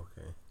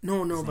 Yeah. okay.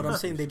 No, His but name I'm is-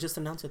 saying they just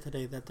announced it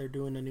today that they're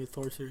doing a new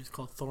Thor series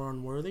called Thor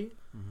Unworthy.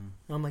 Mm-hmm.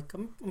 And I'm like,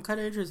 I'm kind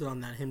of interested on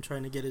that. Him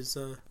trying to get his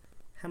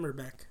hammer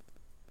back.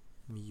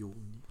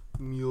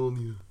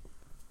 Mjolnir.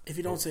 If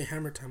you don't say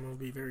hammer time, I'll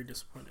be very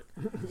disappointed.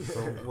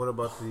 So what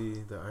about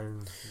the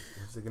Iron?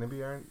 Is it gonna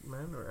be Iron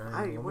Man or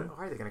Iron Woman? What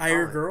are they gonna call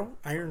Iron it? Girl,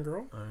 Iron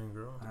Girl. Iron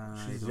Girl.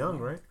 I She's don't young,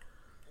 know. right?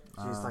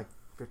 She's like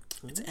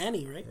 15. It's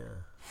Annie, right?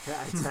 Yeah.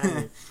 Yeah, it's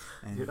Annie.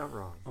 And You're not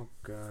wrong. Oh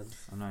God.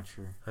 I'm not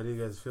sure. How do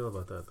you guys feel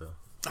about that though?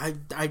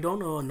 I don't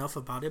know enough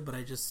about it, but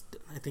I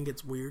think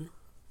it's weird.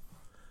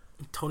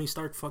 Tony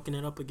Stark fucking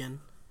it up again.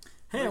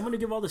 Hey, I'm gonna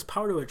give all this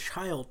power to a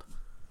child.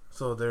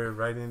 So they're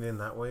writing it in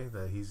that way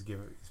that he's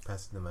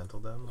passing the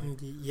mantle down. Like?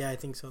 Yeah, I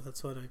think so.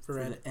 That's what I've For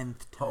read. the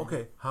nth time. Oh,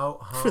 okay. How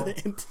For the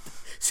end.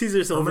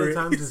 Caesar's how over many it.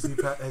 times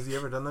has he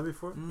ever done that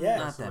before? Yeah.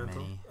 Not that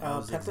Mental? many. I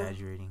was Pepper?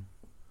 exaggerating.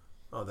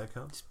 Oh, that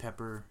counts. It's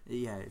Pepper.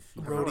 Yeah, if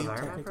you Brody, Was Iron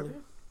Man technically.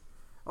 pregnant?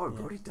 Oh, Yeah.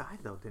 Brody died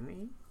though, didn't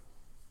he?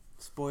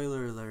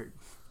 Spoiler alert.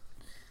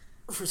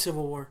 For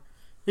Civil War.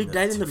 He Yeah,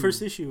 died in the two.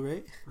 first issue,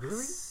 right?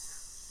 Really?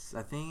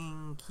 I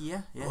think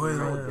yeah. Oh, you're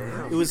yeah, right. yeah,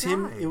 yeah. It was He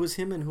him. died. It was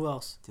him, and who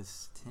else?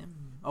 Just him.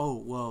 Oh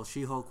well,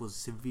 She-Hulk was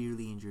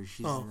severely injured.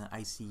 She's Oh. in the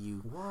ICU,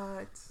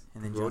 What?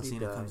 and then John Brody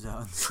Cena died. comes out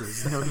and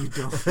says, "No, you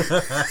don't."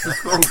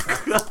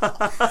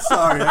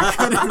 Sorry, I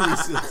couldn't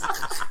resist.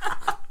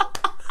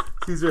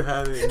 Caesar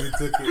had it and he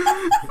took it.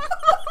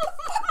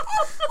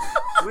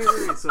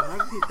 Wait. So how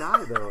did he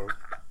die though?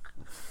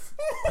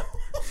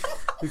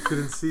 He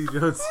couldn't see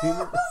John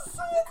Cena.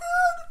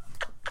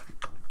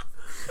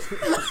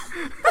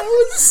 That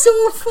was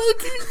so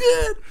fucking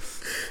good.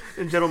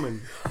 And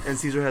gentlemen, and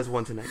Caesar has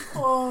one tonight.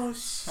 Oh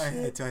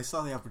shit. I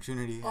saw the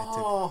opportunity. I took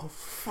Oh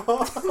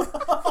fuck.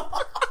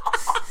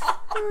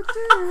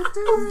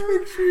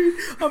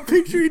 I'm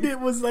picturing it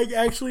was like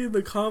actually in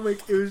the comic.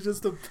 It was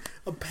just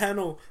a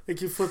panel.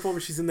 Like you flip over,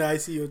 she's in the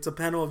ICU. It's a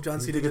panel of John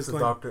You Cena think it's just a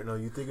going. doctor? No,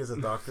 you think it's a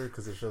doctor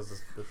because it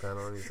shows the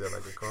panel and he's got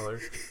like a collar.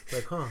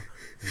 Like, huh?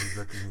 And he's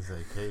looking. He's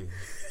like, hey,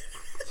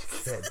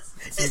 kids.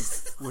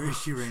 It's like, where is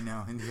she right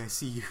now? In the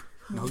ICU.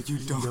 No, you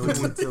don't. No,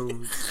 you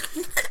don't.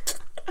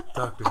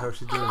 Doctor, how's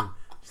she doing?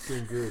 She's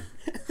doing good.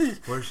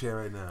 Where's she at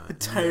right now? I'm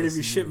tired of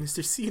your ICU. shit,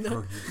 Mr. Cena.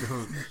 No, you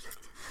don't.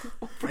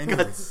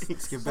 Anyways,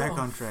 let's get back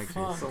on track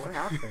here. So what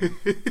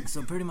happened?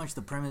 So pretty much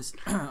the premise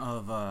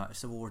of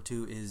Civil War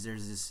 2 is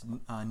there's this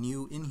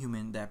new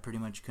Inhuman that pretty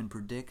much can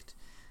predict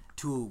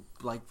to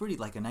like pretty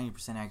like a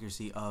 90%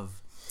 accuracy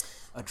of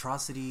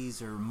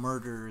atrocities or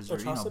murders or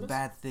Atrocities?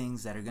 bad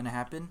things that are gonna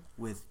happen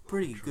with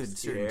pretty good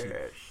certainty.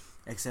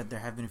 Except there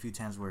have been a few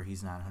times where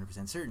he's not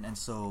 100% certain, and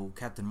so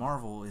Captain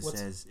Marvel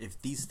says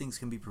if these things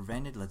can be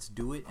prevented, let's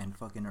do it and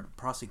fucking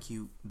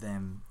prosecute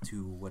them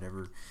to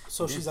whatever.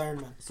 So she's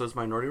Iron Man. So it's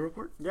Minority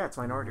Report? Yeah, it's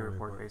Minority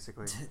Report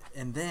basically.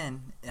 And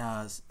then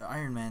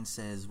Iron Man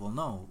says, "Well,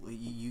 no.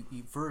 You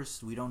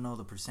first, we don't know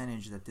the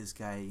percentage that this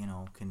guy,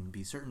 can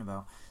be certain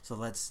about. So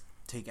let's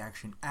take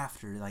action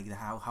after. Like,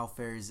 how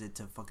fair is it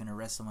to fucking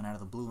arrest someone out of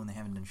the blue when they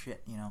haven't done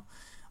shit,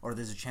 Or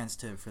there's a chance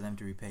for them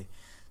to repay.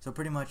 So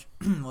pretty much,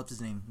 what's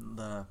his name?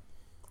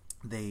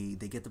 They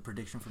get the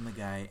prediction from the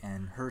guy,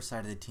 and her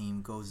side of the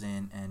team goes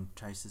in and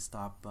tries to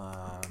stop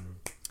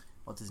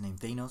what's his name?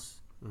 Thanos.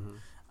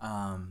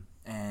 Mm-hmm.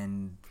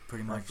 And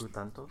pretty much.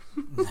 Tantos?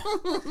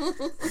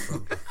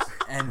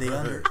 And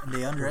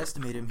they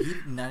underestimate him.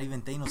 Not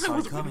even Thanos saw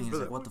it coming. He's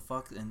like, "What the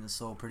fuck?" And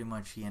so pretty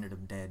much he ended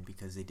up dead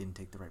because they didn't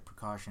take the right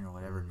precaution or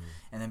whatever.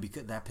 And then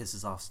because that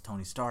pisses off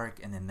Tony Stark,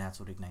 and then that's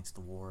what ignites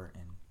the war.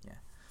 And yeah,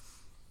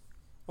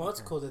 Well,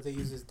 that's cool that they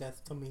use his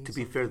death to mean. To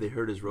be something. fair, they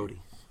hurt his roadie.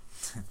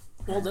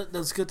 Well,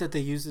 that's good that they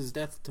use his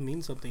death to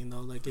mean something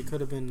though. Like it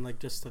could have been like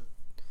just a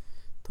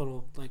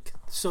total like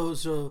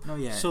so. No,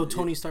 yeah, So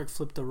Tony Stark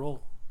flipped the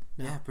role.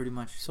 now. yeah, pretty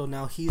much. So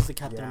now he's the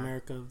Captain Yeah.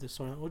 America of this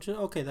story, which is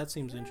okay. That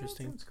seems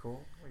interesting. Seems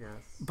cool, I guess.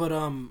 But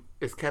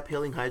Is Cap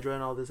hailing Hydra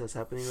and all this that's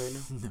happening right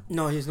now?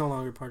 no, he's no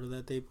longer part of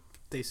that.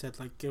 They said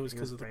like it was He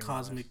because was of the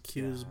cosmic brainwashed,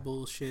 cues yeah.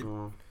 bullshit.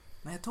 Oh.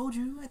 I told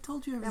you. Yeah,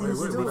 Everything's but wait, it's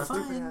still what a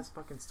stupid fine. ass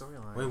fucking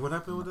storyline. Wait, what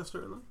happened with that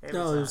storyline?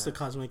 No, it was the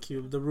cosmic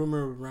cube. The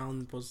rumor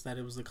around was that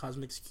it was the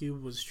cosmic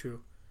cube was true.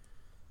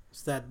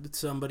 It's that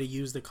somebody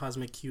used the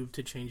cosmic cube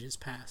to change his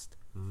past.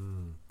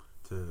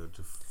 To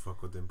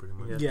fuck with them pretty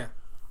much. Yeah. Yeah.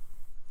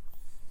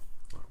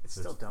 Wow, It's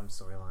still dumb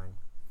storyline.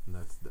 and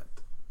that's that.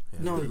 Yeah.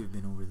 No, We've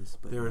been over this,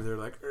 but They're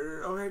like,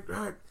 all right,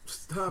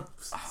 stop.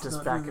 Just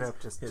not back doing it up.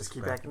 this." Just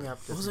keep back backing up.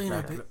 What Just was I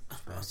gonna back it pick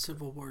up. about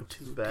Civil War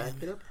 2? Back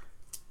Damn. it up.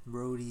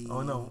 Brody.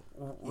 Oh no.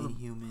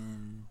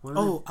 Inhuman. What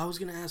Oh, I was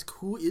gonna ask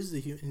who is the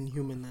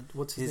Inhuman? That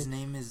what's his His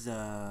name? name is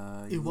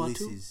Iwatu?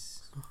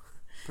 Ulysses.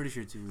 Pretty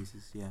sure it's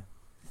Ulysses. Yeah.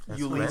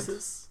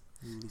 Ulysses.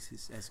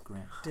 Ulysses S.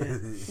 Grant.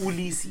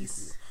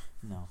 Ulysses.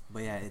 No,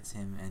 but yeah, it's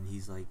him, and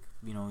he's like,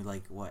 you know,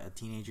 like what, a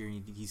teenager,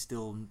 and he's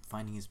still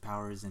finding his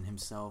powers and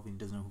himself, and he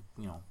doesn't know,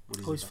 who, you know, what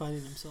is Always he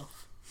finding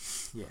himself.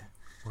 Yeah.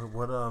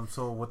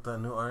 So with the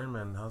new Iron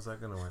Man, how's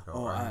that gonna work out?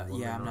 Oh, Iron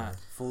Woman yeah, I'm or- not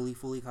fully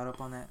caught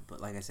up on that, but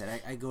like I said,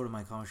 I go to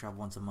my comic shop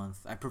once a month.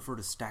 I prefer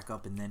to stack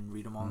up and then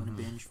read them all in a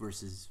binge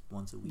versus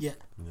once a week. Yeah.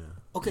 Yeah.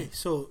 Okay,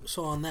 so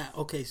on that,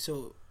 okay,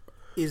 so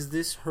is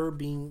this her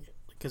being?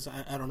 Because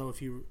I don't know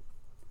if you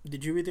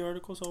did you read the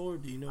article, Saul, or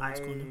do you know what's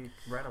going on?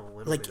 I read a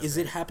little Like, bit is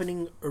of it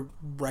happening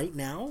right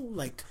now?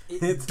 Like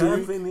It's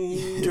during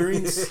happening.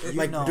 during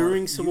No,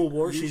 during Civil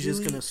War, she's usually-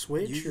 just gonna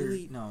switch.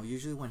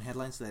 Usually when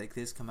headlines like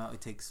this come out,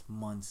 it takes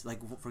months. Like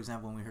for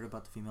example, when we heard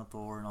about the female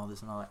Thor and all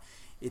this and all that,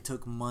 it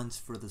took months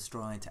for the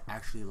storyline to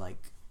actually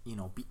like, you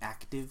know, be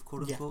active,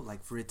 quote Yeah. unquote,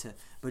 like for it to.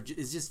 But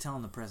it's just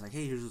telling the press like,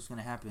 hey, here's what's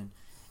gonna happen,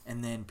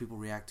 and then people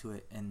react to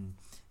it, and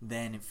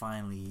then it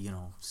finally, you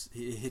know,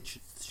 it hits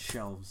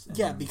shelves. And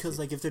Yeah, then because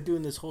like if they're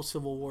doing this whole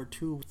Civil War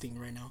 2 thing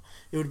right now,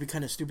 it would be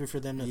kind of stupid for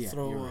them to Yeah,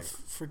 throw you're a right.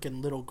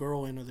 freaking little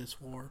girl into this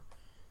war.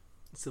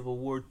 Civil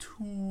War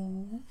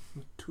 2.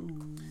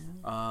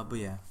 But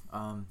yeah,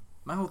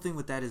 my whole thing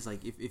with that is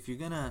like if you're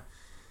gonna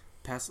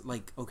pass,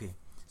 like, okay,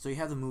 so you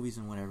have the movies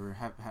and whatever,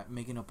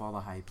 making up all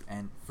the hype,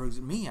 and for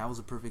me, I was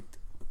a perfect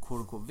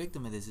quote unquote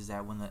victim of this. Is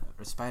that when the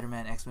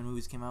Spider-Man, X-Men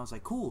movies came out, I was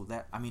like, cool.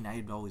 That, I mean, I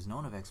had always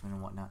known of X-Men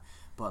and whatnot,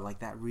 but like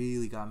that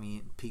really got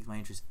me, piqued my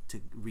interest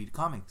to read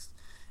comics,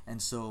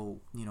 and so,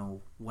 you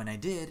know, when I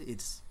did,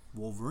 it's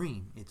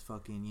Wolverine. It's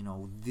fucking, you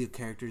know, the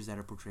characters that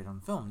are portrayed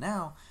on film.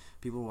 Now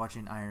people are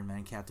watching Iron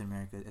Man, Captain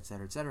America,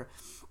 etc., etc.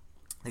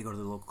 They go to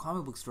the local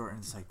comic book store and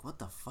it's like, what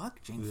the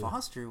fuck, Jane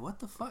Foster? What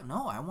the fuck?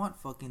 No, I want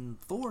fucking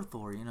Thor.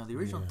 You know, the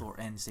original Thor.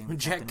 And same with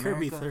Jack Captain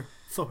Kirby America.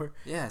 Thor.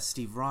 Yeah,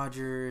 Steve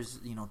Rogers.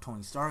 You know,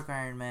 Tony Stark,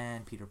 Iron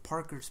Man, Peter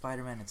Parker,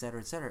 Spider-Man, etc.,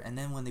 etc. And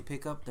then when they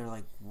pick up, they're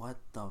like, what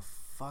the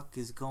fuck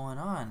is going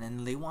on?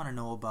 And they want to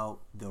know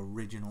about the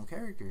original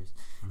characters.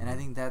 And I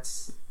think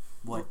that's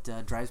what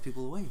drives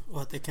people away.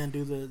 What, they can't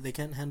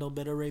handle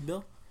Beta Ray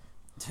Bill?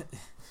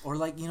 Or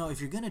like, you know, if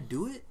you're gonna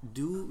do it,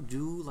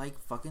 do like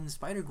fucking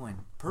Spider-Gwen,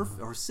 perfect,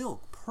 or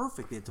Silk,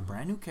 perfect. It's a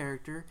brand new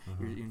character.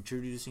 You're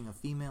introducing a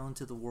female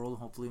into the world,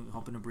 hopefully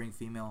hoping to bring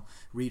female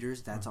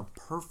readers. That's a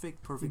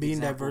perfect Being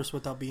example. diverse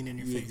without being in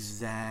your face.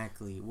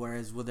 Exactly.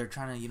 Whereas when they're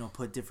trying to, you know,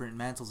 put different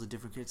mantles of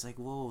different characters, it's like,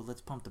 whoa,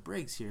 let's pump the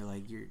brakes here.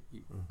 Like you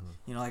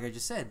know, like I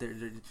just said,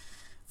 they're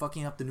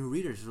fucking up the new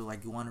readers. So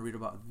like, you want to read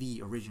about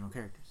the original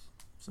characters.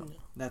 So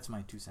that's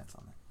my 2 cents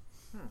on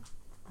that.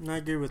 And I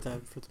agree with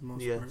that for the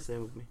most Yeah, part.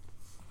 same with me.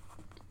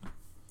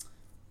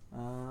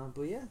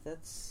 But yeah,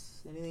 that's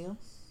anything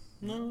else?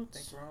 No, I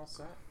think we're all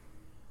set.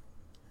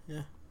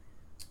 yeah,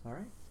 All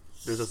right.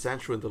 There's a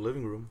Sancho in the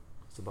living room.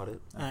 That's about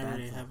it. I Not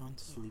already bad. have one.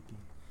 So.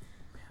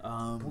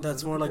 Sleeping.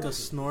 That's more like a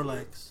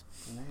Snorlax.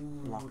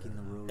 Blocking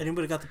the road.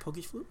 Anybody got the Poke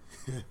Flute?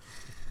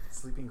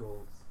 Sleeping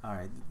Gold. All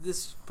right,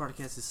 this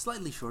podcast is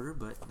slightly shorter,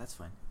 but that's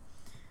fine.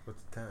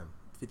 What's the time?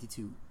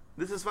 52.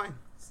 This is fine.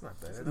 It's not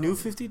bad. New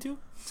 52?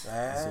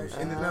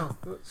 In it now.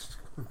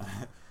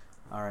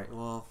 All right.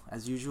 Well,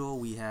 as usual,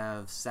 we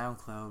have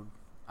SoundCloud,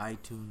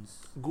 iTunes,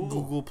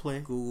 Google Play.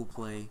 Google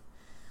Play,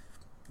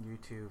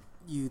 YouTube.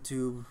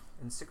 YouTube.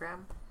 Instagram?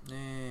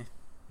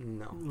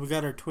 No. We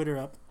got our Twitter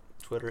up.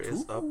 Twitter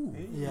is up.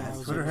 Yeah, I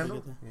was Twitter able to handle.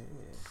 get that.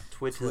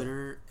 Yeah.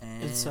 Twitter,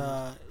 and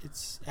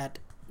It's at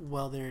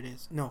there it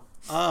is. No.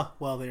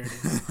 Well there it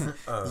is.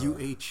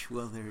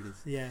 Well, there it is.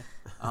 Yeah.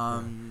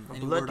 Any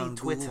Bloody word on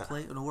Twitter. Google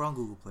Play? No, we're on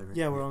Google Play, right?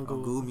 Yeah, we're on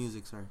Google. Google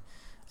Music, sorry.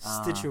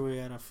 Stitcher, we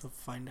gotta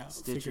find out.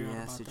 Stitcher, figure out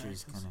yeah, about Stitcher that,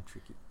 is 'cause kind of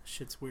tricky,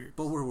 shit's weird.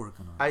 but we're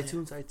working on it.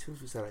 iTunes.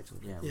 We said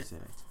iTunes. Yeah, we Yeah.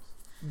 said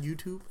iTunes.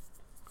 YouTube.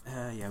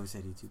 Yeah, we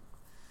said YouTube.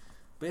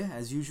 But yeah,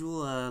 as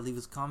usual, leave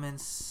us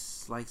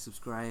comments, like,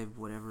 subscribe,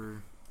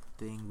 whatever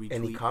thing. Retweet.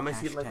 Any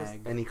comments you'd like us?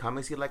 hashtag. Any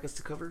comments you'd like us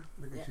to cover?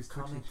 Look at Yeah, she's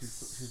twitching.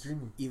 comics. She's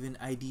dreaming. Even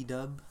ID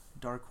Dub,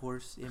 Dark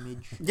Horse,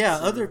 Image. Yeah,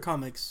 Saga. other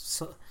comics.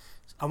 So,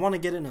 I want to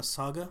get in a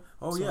Saga.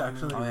 Oh So, yeah, I mean-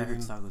 actually, Oh, yeah, I heard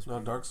reading Saga's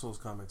pretty Dark Souls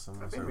comics. I'm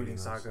gonna I've been start reading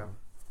those, Saga. so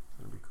it's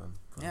gonna be fun.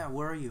 Yeah,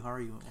 where are you? How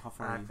are you? How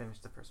far are I you?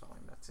 finished the first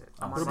volume. That's it.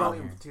 Oh, I'm what on about-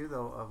 volume 2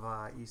 though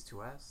of East to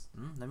West.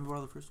 Let me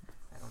borrow the first one.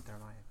 I don't. They're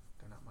mine.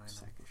 They're not mine.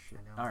 Sack of shit.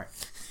 I know. All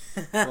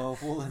right. Well,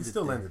 we'll end It it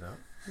still there. ended up.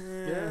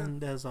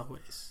 And as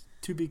always,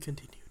 to be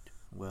continued.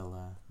 Well,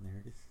 there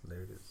it is.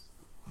 There it is.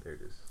 There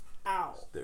it is. Ow. There